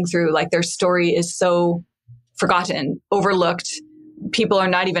are going through, like their story is so forgotten, overlooked. People are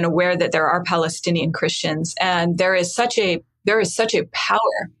not even aware that there are Palestinian Christians. And there is such a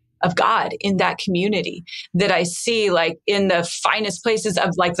power of God in that community that I see, like in the finest places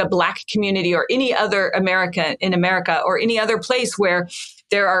of like the Black community or any other in America or any other place where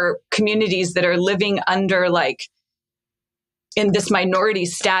there are communities that are living under like in this minority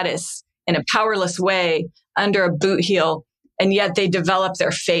status in a powerless way under a boot heel, and yet they develop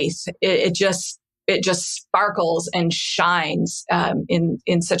their faith. It just sparkles and shines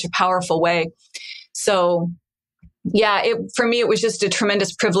in such a powerful way. So yeah, for me, it was just a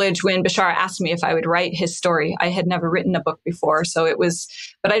tremendous privilege when Bashara asked me if I would write his story. I had never written a book before,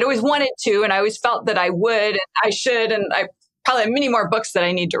 but I'd always wanted to, and I always felt that I would, and I should, and I probably have many more books that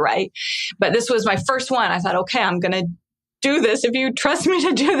I need to write. But this was my first one. I thought, okay, I'm going to do this if you trust me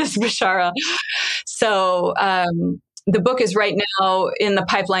to do this, Bashara. So the book is right now in the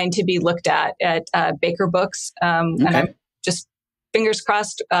pipeline to be looked at Baker Books. And I'm just fingers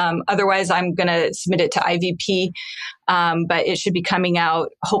crossed. Otherwise, I'm going to submit it to IVP. But it should be coming out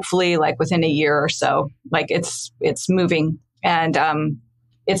hopefully like within a year or so. Like it's moving. And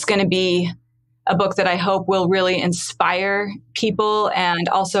it's going to be a book that I hope will really inspire people and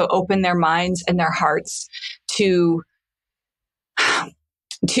also open their minds and their hearts to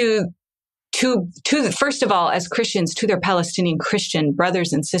first of all, as Christians, to their Palestinian Christian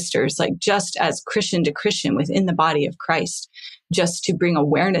brothers and sisters, like just as Christian to Christian within the body of Christ, just to bring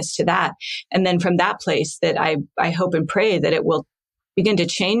awareness to that. And then from that place that I hope and pray that it will begin to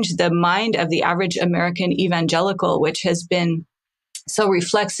change the mind of the average American evangelical, which has been so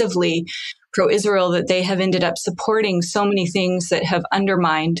reflexively pro-Israel that they have ended up supporting so many things that have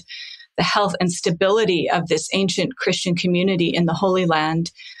undermined the health and stability of this ancient Christian community in the Holy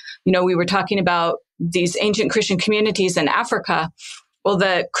Land. You know, we were talking about these ancient Christian communities in Africa. Well,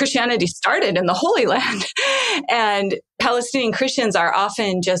 the Christianity started in the Holy Land, and Palestinian Christians are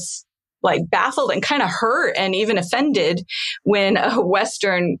often just like baffled and kind of hurt and even offended when a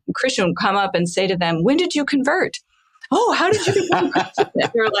Western Christian would come up and say to them, "When did you convert?" "Oh, how did you become a Christian?"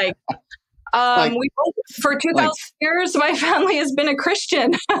 They're like, for 2,000 years, my family has been a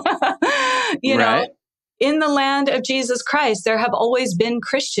Christian. You know, in the land of Jesus Christ, there have always been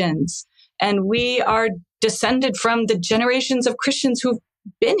Christians, and we are descended from the generations of Christians who've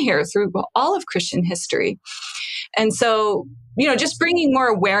been here through all of Christian history. And so, you know, just bringing more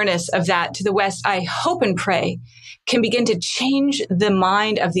awareness of that to the West, I hope and pray can begin to change the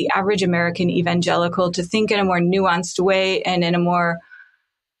mind of the average American evangelical to think in a more nuanced way and in a more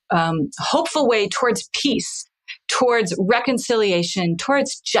hopeful way towards peace, towards reconciliation,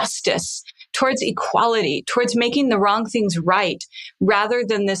 towards justice, towards equality, towards making the wrong things right, rather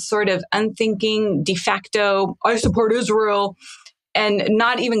than this sort of unthinking de facto, I support Israel, and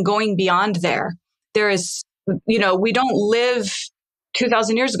not even going beyond there. There is, you know, we don't live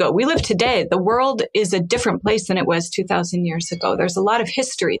 2,000 years ago. We live today. The world is a different place than it was 2,000 years ago. There's a lot of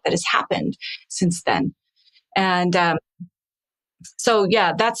history that has happened since then. And so,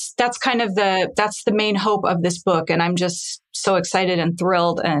 yeah, that's kind of that's the main hope of this book. And I'm just so excited and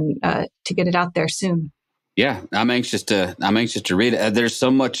thrilled and to get it out there soon. Yeah, I'm anxious to read it. There's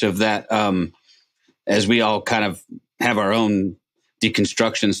so much of that, as we all kind of have our own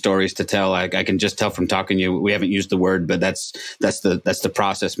deconstruction stories to tell. I can just tell from talking to you, we haven't used the word, but that's the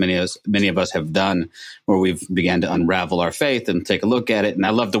process many of us have done, where we've began to unravel our faith and take a look at it. And I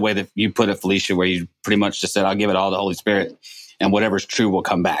love the way that you put it, Felicia, where you pretty much just said, I'll give it all to the Holy Spirit, and whatever's true will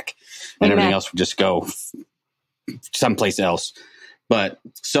come back, and Amen. everything else will just go someplace else. But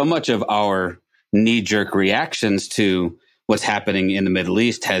so much of our knee-jerk reactions to what's happening in the Middle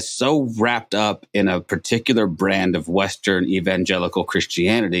East has so wrapped up in a particular brand of Western evangelical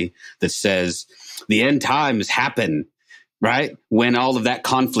Christianity that says the end times happen, right? When all of that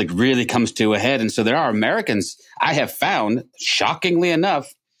conflict really comes to a head. And so there are Americans I have found, shockingly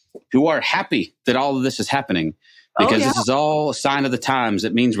enough, who are happy that all of this is happening, because this is all a sign of the times.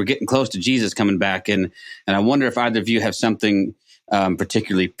 It means we're getting close to Jesus coming back. And I wonder if either of you have something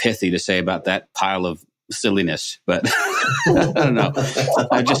particularly pithy to say about that pile of silliness, but I don't know.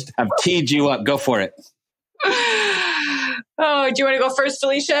 I've teed you up. Go for it. Oh, do you want to go first,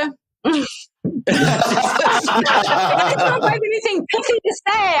 Felicia? I don't have anything pithy to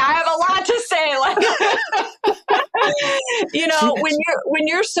say. I have a lot to say. When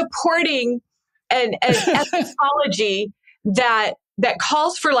you're supporting an eschatology that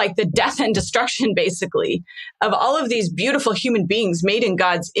calls for like the death and destruction, basically, of all of these beautiful human beings made in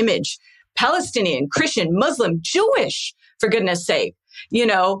God's image, Palestinian, Christian, Muslim, Jewish, for goodness sake,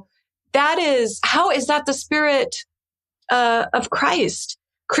 how is that the spirit of Christ?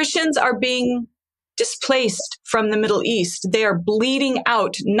 Christians are being displaced from the Middle East. They are bleeding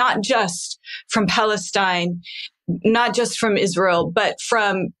out, not just from Palestine, not just from Israel, but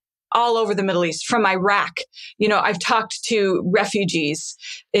from all over the Middle East, from Iraq. I've talked to refugees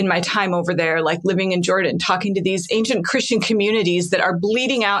in my time over there, like living in Jordan, talking to these ancient Christian communities that are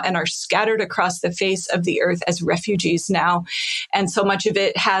bleeding out and are scattered across the face of the earth as refugees now. And so much of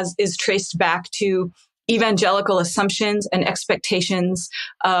it is traced back to evangelical assumptions and expectations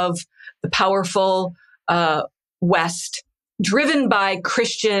of the powerful West, driven by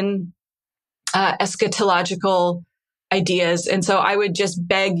Christian eschatological ideas. And so I would just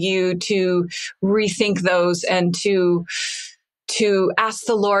beg you to rethink those and to ask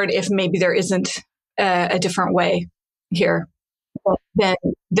the Lord if maybe there isn't a different way here than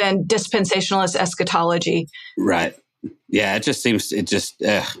dispensationalist eschatology. Right. Yeah. It just seems, it just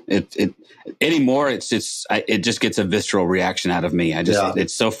gets a visceral reaction out of me.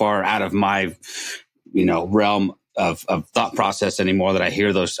 It's so far out of my, realm of thought process anymore that I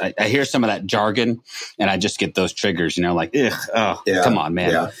hear those. I hear some of that jargon, and I just get those triggers. Come on,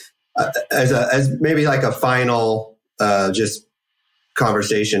 man. Yeah. As maybe like a final just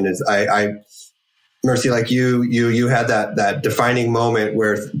conversation is Mercy, like you had that defining moment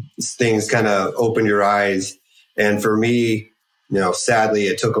where things kind of opened your eyes, and for me, sadly,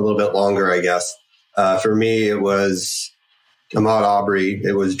 it took a little bit longer, I guess. For me, it was Ahmaud Arbery,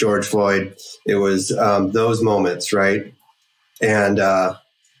 it was George Floyd, it was those moments, right? And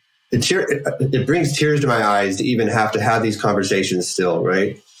it brings tears to my eyes to even have to have these conversations still,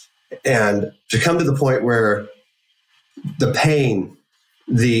 right? And to come to the point where the pain,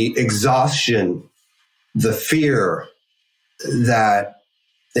 the exhaustion, the fear that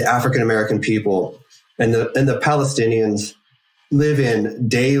the African American people and the Palestinians live in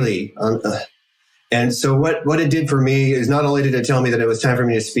daily. And so what it did for me is not only did it tell me that it was time for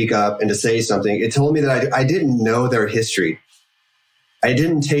me to speak up and to say something, it told me that I didn't know their history. I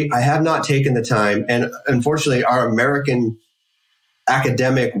have not taken the time. And unfortunately, our American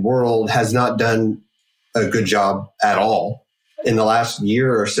academic world has not done a good job at all. In the last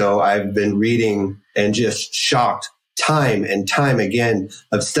year or so, I've been reading and just shocked time and time again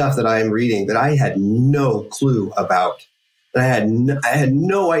of stuff that I am reading that I had no clue about. I had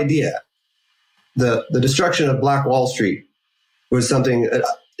no idea. The destruction of Black Wall Street was something,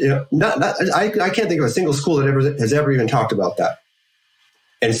 I can't think of a single school that has ever even talked about that.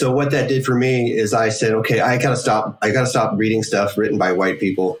 And so what that did for me is I said, okay, I gotta stop reading stuff written by white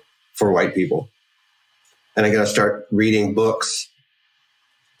people for white people. And I gotta start reading books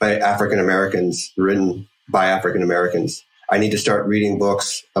by African Americans written by African Americans. I need to start reading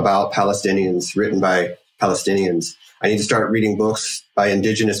books about Palestinians written by Palestinians. I need to start reading books by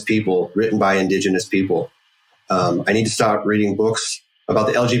indigenous people, written by indigenous people. I need to start reading books about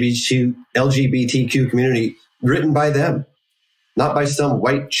the LGBTQ community, written by them, not by some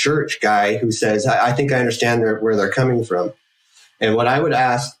white church guy who says, I think I understand where they're coming from. And what I would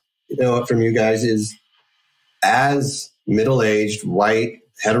ask from you guys is, as middle-aged, white,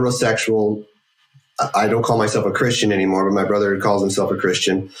 heterosexual, I don't call myself a Christian anymore, but my brother calls himself a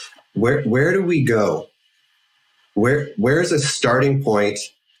Christian. Where do we go? Where's a starting point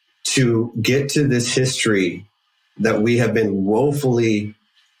to get to this history that we have been woefully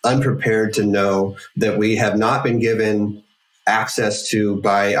unprepared to know, that we have not been given access to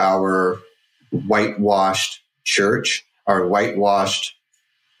by our whitewashed church, our whitewashed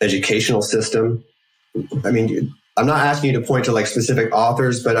educational system. I mean, I'm not asking you to point to like specific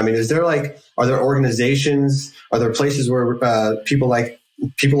authors, but I mean, are there organizations, are there places where people like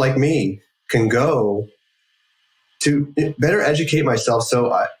me can go to better educate myself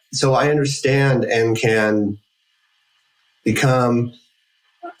so I understand and can become.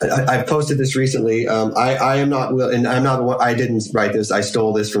 I've posted this recently. I am not, and I'm not the one, I didn't write this. I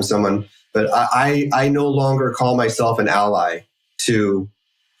stole this from someone, but I no longer call myself an ally to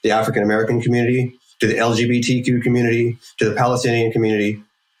the African American community, to the LGBTQ community, to the Palestinian community.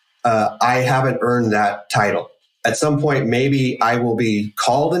 I haven't earned that title. At some point, maybe I will be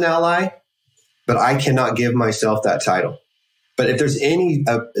called an ally, but I cannot give myself that title. But if there's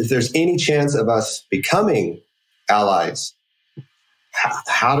any chance of us becoming allies,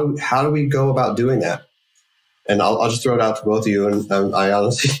 how do we go about doing that? And I'll just throw it out to both of you, and I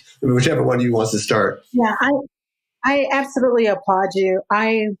honestly, whichever one of you wants to start. Yeah, I absolutely applaud you.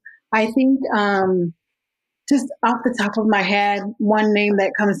 I think just off the top of my head, one name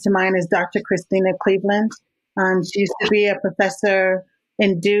that comes to mind is Dr. Christina Cleveland. She used to be a professor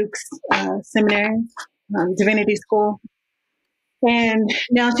in Duke's seminary, divinity school. And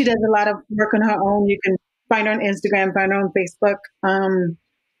now she does a lot of work on her own. You can find her on Instagram, find her on Facebook.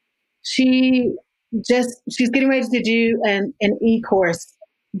 She's getting ready to do an e-course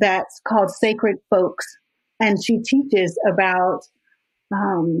that's called Sacred Folks. And she teaches about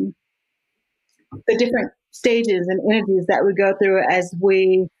the different stages and energies that we go through as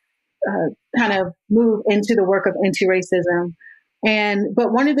we kind of move into the work of anti-racism.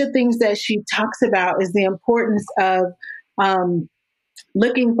 But one of the things that she talks about is the importance of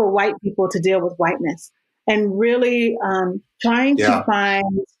looking for white people to deal with whiteness, and really trying to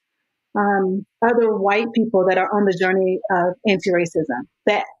find other white people that are on the journey of anti-racism,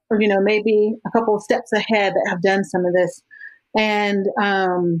 that, maybe a couple of steps ahead, that have done some of this. And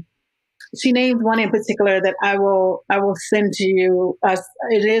she named one in particular that I will send to you.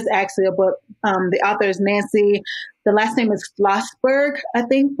 It is actually a book. The author is Nancy. The last name is Flossberg, I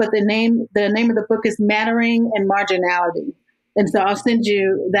think, but the name of the book is Mattering and Marginality. And so I'll send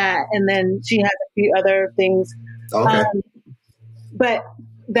you that. And then she has a few other things. Okay. But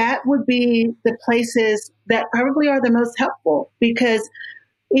that would be the places that probably are the most helpful, because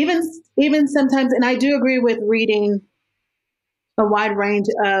even sometimes, and I do agree with reading a wide range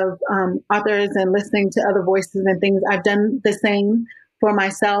of authors and listening to other voices and things. I've done the same for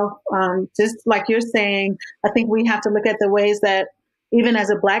myself. Just like you're saying, I think we have to look at the ways that even as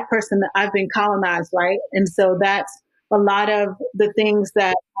a Black person, I've been colonized, right? And so that's a lot of the things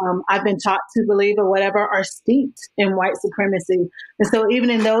that I've been taught to believe or whatever are steeped in white supremacy. And so even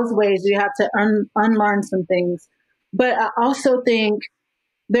in those ways, you have to unlearn some things. But I also think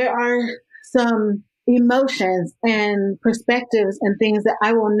there are some emotions and perspectives and things that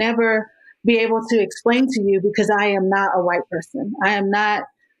I will never be able to explain to you, because I am not a white person. I am not,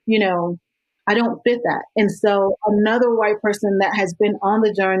 I don't fit that. And so another white person that has been on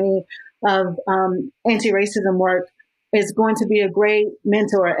the journey of anti-racism work is going to be a great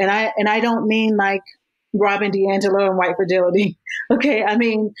mentor. And I don't mean like Robin DiAngelo and white fragility. Okay. I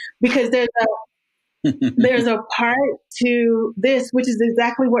mean, because there's a part to this, which is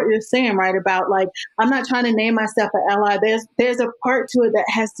exactly what you're saying, right? About like, I'm not trying to name myself an ally. There's a part to it that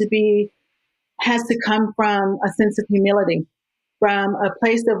has to come from a sense of humility, from a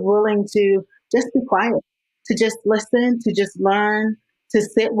place of willing to just be quiet, to just listen, to just learn, to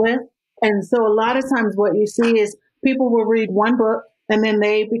sit with. And so a lot of times what you see is people will read one book and then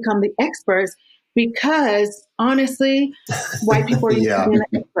they become the experts, because honestly, white people are used to being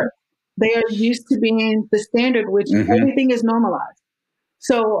the experts. They are used to being the standard, which everything is normalized.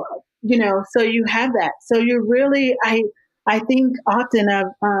 So, so you have that. So you're really, I think often of,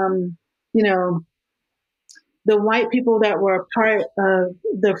 the white people that were part of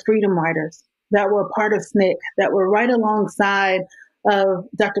the Freedom Riders, that were part of SNCC, that were right alongside of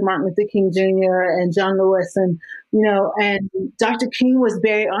Dr. Martin Luther King Jr. and John Lewis. And, and Dr. King was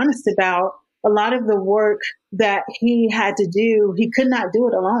very honest about a lot of the work that he had to do. He could not do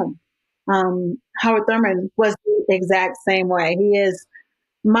it alone. Howard Thurman was the exact same way. He is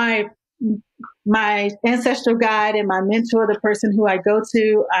my ancestral guide and my mentor, the person who I go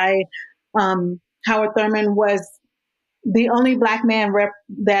to. Howard Thurman was the only Black man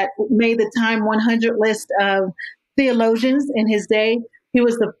that made the Time 100 list of theologians in his day. He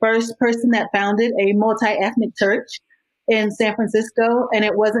was the first person that founded a multi-ethnic church in San Francisco. And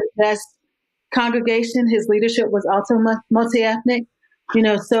it wasn't just congregation, his leadership was also multi-ethnic,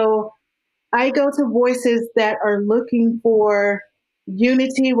 so I go to voices that are looking for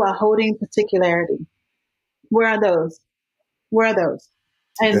unity while holding particularity. Where are those?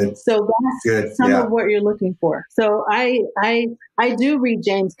 And Good. so that's some of what you're looking for. So I do read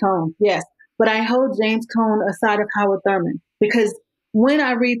James Cone, yes, but I hold James Cone aside of Howard Thurman, because when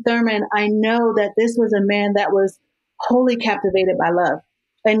I read Thurman, I know that this was a man that was wholly captivated by love.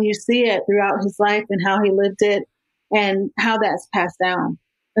 And you see it throughout his life and how he lived it and how that's passed down.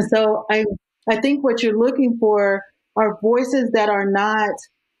 And so I think what you're looking for are voices that are not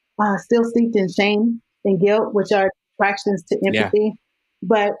still steeped in shame and guilt, which are attractions to empathy,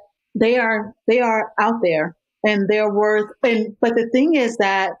 but they are out there and they're worth. But the thing is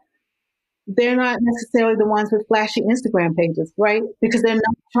that they're not necessarily the ones with flashy Instagram pages, right? Because they're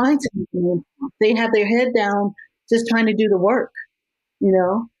not trying to make an impact. They have their head down, just trying to do the work,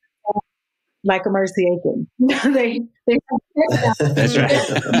 like a Mercy Aiken. they have their head down. That's right.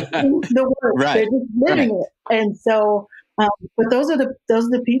 The work. Right. They're just living it. And so, but those are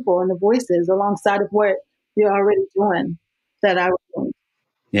the people and the voices alongside of what you're already doing that I was doing.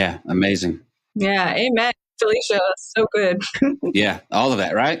 Yeah, amazing. Yeah, amen. Felicia, so good. Yeah, all of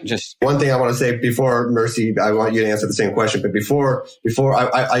that, right? Just one thing I want to say before, Mercy, I want you to answer the same question, but before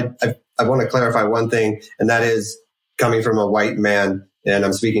I want to clarify one thing, and that is coming from a white man, and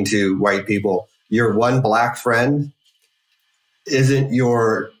I'm speaking to white people. Your one black friend isn't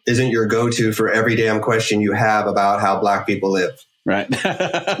your go-to for every damn question you have about how black people live. Right.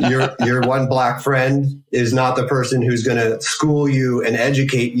 Your one black friend is not the person who's going to school you and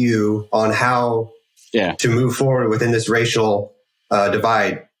educate you on how to move forward within this racial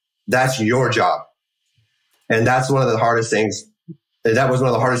divide. That's your job. And that's one of the hardest things. That was one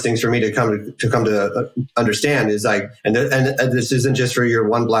of the hardest things for me to come to understand is like, and this isn't just for your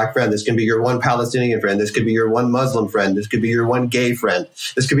one black friend. This can be your one Palestinian friend. This could be your one Muslim friend. This could be your one gay friend.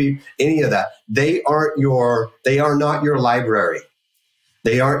 This could be any of that. They are not your library.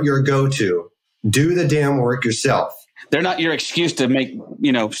 They aren't your go-to. Do the damn work yourself. They're not your excuse to make,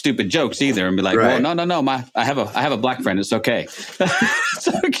 stupid jokes either and be like, well, no, I have a black friend. It's okay. It's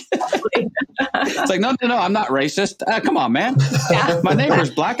okay. It's like, no, I'm not racist. Come on, man. Yeah. My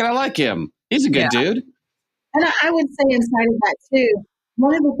neighbor's black and I like him. He's a good dude. And I would say inside of that too,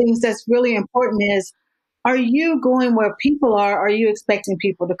 one of the things that's really important is, are you going where people are? Or are you expecting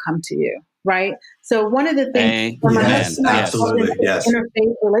people to come to you? Right. So one of the things when my husband and I was in an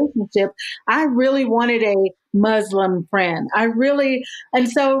interfaith relationship, I really wanted a Muslim friend.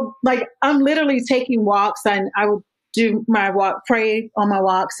 And so like I'm literally taking walks and I would do my walk, pray on my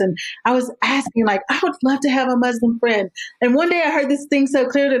walks. And I was asking like, I would love to have a Muslim friend. And one day I heard this thing so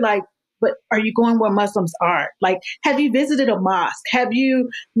clearly, like, but are you going where Muslims are? Like, have you visited a mosque? Have you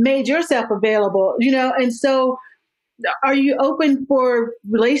made yourself available? And so are you open for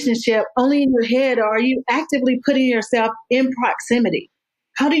relationship only in your head, or are you actively putting yourself in proximity?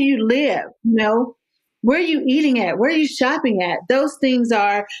 How do you live? Where are you eating at? Where are you shopping at? Those things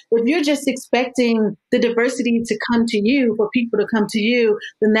are, if you're just expecting the diversity to come to you, for people to come to you,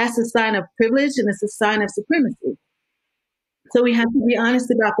 then that's a sign of privilege and it's a sign of supremacy. So we have to be honest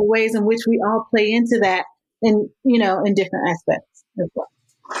about the ways in which we all play into that in different aspects as well.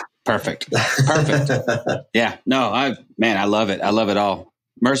 Perfect. Yeah. No, I love it. I love it all.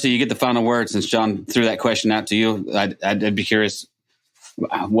 Mercy, you get the final word since John threw that question out to you. I'd be curious,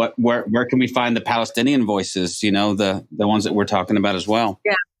 where can we find the Palestinian voices, the ones that we're talking about as well?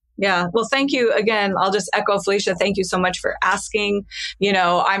 Yeah. Yeah. Well, thank you again. I'll just echo Felicia. Thank you so much for asking.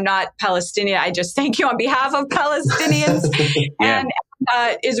 I'm not Palestinian. I just thank you on behalf of Palestinians and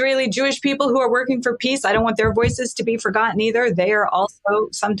Israeli Jewish people who are working for peace. I don't want their voices to be forgotten either. They are also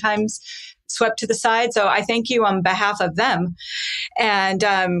sometimes swept to the side. So I thank you on behalf of them. And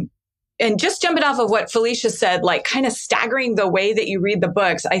just jumping off of what Felicia said, like kind of staggering the way that you read the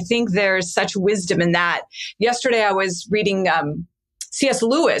books. I think there's such wisdom in that. Yesterday, I was reading C.S.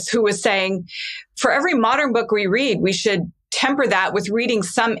 Lewis, who was saying, for every modern book we read, we should temper that with reading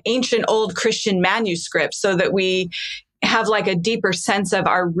some ancient old Christian manuscript so that we have like a deeper sense of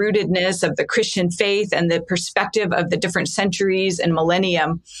our rootedness of the Christian faith and the perspective of the different centuries and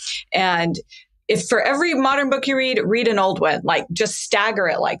millennium. And if for every modern book you read an old one, like just stagger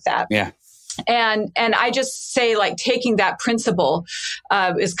it like that. Yeah. And I just say like taking that principle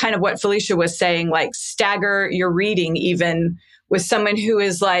is kind of what Felicia was saying, like stagger your reading even with someone who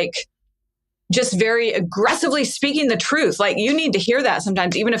is like just very aggressively speaking the truth. Like you need to hear that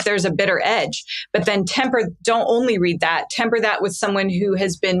sometimes, even if there's a bitter edge, but then don't only read that, temper that with someone who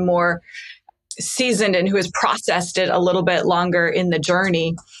has been more seasoned and who has processed it a little bit longer in the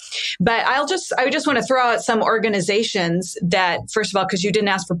journey. But I just want to throw out some organizations that, first of all, because you didn't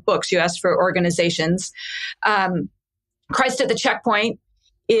ask for books, you asked for organizations. Christ at the Checkpoint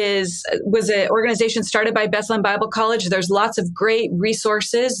was an organization started by Bethlehem Bible College. There's lots of great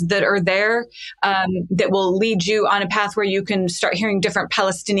resources that are there that will lead you on a path where you can start hearing different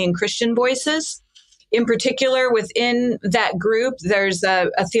Palestinian Christian voices. In particular, within that group, there's a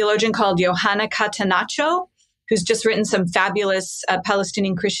theologian called Yohanna Catenaccio, who's just written some fabulous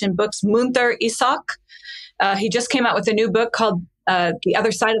Palestinian Christian books. Munther Isaac, he just came out with a new book called The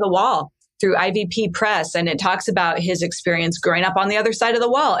Other Side of the Wall through IVP Press, and it talks about his experience growing up on the other side of the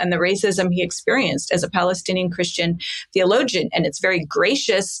wall and the racism he experienced as a Palestinian Christian theologian. And it's very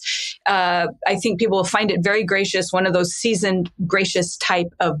gracious. I think people will find it very gracious, one of those seasoned, gracious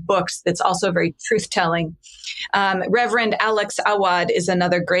type of books that's also very truth-telling. Reverend Alex Awad is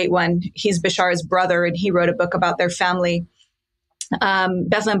another great one. He's Bashar's brother, and he wrote a book about their family.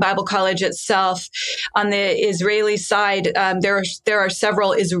 Bethlehem Bible College itself. On the Israeli side, there are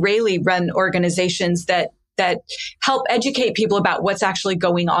several Israeli-run organizations that help educate people about what's actually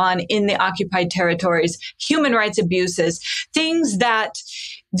going on in the occupied territories, human rights abuses, things that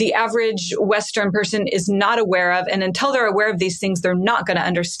the average Western person is not aware of. And until they're aware of these things, they're not going to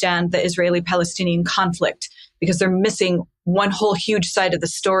understand the Israeli-Palestinian conflict because they're missing one whole huge side of the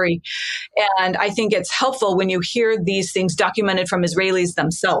story. And I think it's helpful when you hear these things documented from Israelis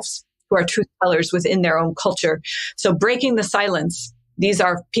themselves, who are truth tellers within their own culture. So breaking the silence. These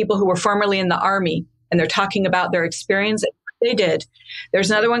are people who were formerly in the army, and they're talking about their experience and what they did.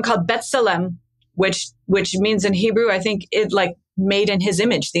 There's another one called B'Tselem, which means in Hebrew, I think it like made in his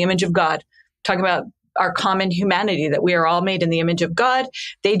image, the image of God, talking about our common humanity, that we are all made in the image of God.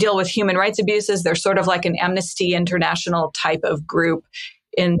 They deal with human rights abuses. They're sort of like an Amnesty International type of group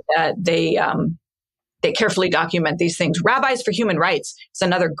in that they carefully document these things. Rabbis for Human Rights is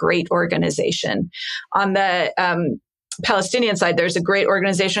another great organization. On the Palestinian side, there's a great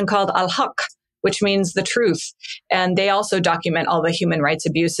organization called Al-Haq, which means the truth. And they also document all the human rights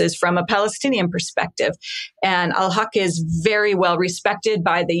abuses from a Palestinian perspective. And Al-Haq is very well respected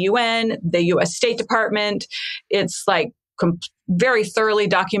by the UN, the US State Department. It's like very thoroughly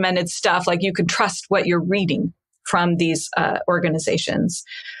documented stuff. Like you can trust what you're reading from these organizations.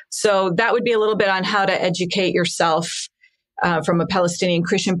 So that would be a little bit on how to educate yourself from a Palestinian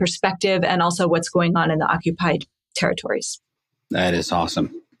Christian perspective, and also what's going on in the occupied territories. That is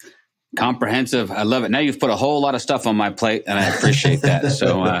awesome. Comprehensive. I love it. Now you've put a whole lot of stuff on my plate, and I appreciate that.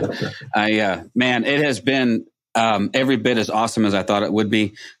 So, man, it has been every bit as awesome as I thought it would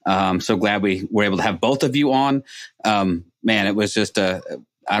be. So glad we were able to have both of you on. Man, it was just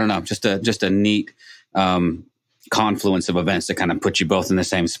just a neat confluence of events that kind of put you both in the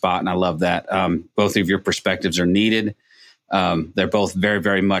same spot, and I love that. Both of your perspectives are needed. They're both very,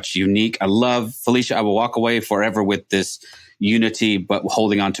 very much unique. I love, Felicia, I will walk away forever with this unity, but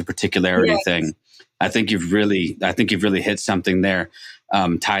holding on to particularity thing. I think you've really hit something there.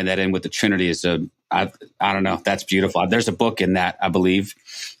 Tie that in with the Trinity I don't know. That's beautiful. There's a book in that, I believe.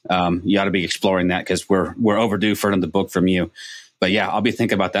 You ought to be exploring that because we're overdue for another book from you. But yeah, I'll be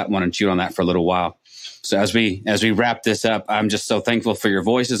thinking about that one and chew on that for a little while. So as we wrap this up, I'm just so thankful for your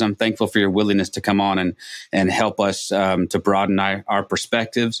voices. I'm thankful for your willingness to come on and help us to broaden our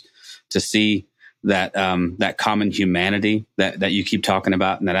perspectives, to see that common humanity that you keep talking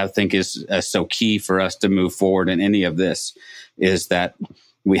about, and that I think is so key for us to move forward in any of this, is that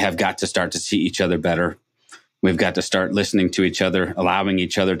we have got to start to see each other better. We've got to start listening to each other, allowing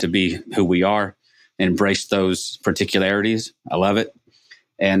each other to be who we are, embrace those particularities. I love it.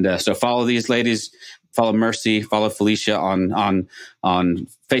 And so follow these ladies. Follow Mercy, follow Felicia on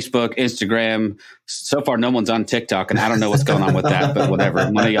Facebook, Instagram. So far, no one's on TikTok, and I don't know what's going on with that, but whatever.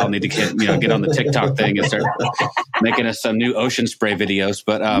 One of y'all need to get on the TikTok thing and start making us some new ocean spray videos.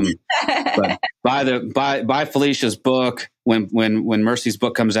 But buy Felicia's book when Mercy's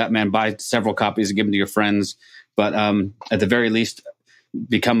book comes out. Man, buy several copies and give them to your friends. But at the very least,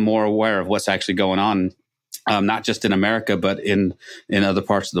 become more aware of what's actually going on, not just in America, but in other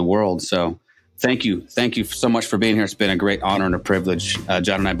parts of the world. So. Thank you so much for being here. It's been a great honor and a privilege.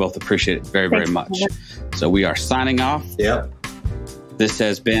 John and I both appreciate it very, very much. So we are signing off. Yep. This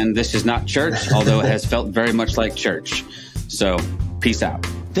is not church, although it has felt very much like church. So peace out.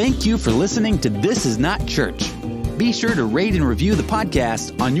 Thank you for listening to This Is Not Church. Be sure to rate and review the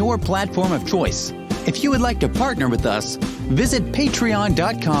podcast on your platform of choice. If you would like to partner with us, visit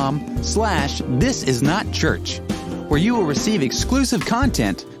patreon.com/thisisnotchurch. where you will receive exclusive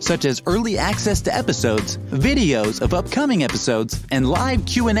content such as early access to episodes, videos of upcoming episodes, and live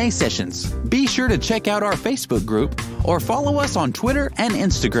Q&A sessions. Be sure to check out our Facebook group or follow us on Twitter and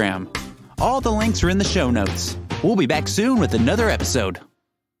Instagram. All the links are in the show notes. We'll be back soon with another episode.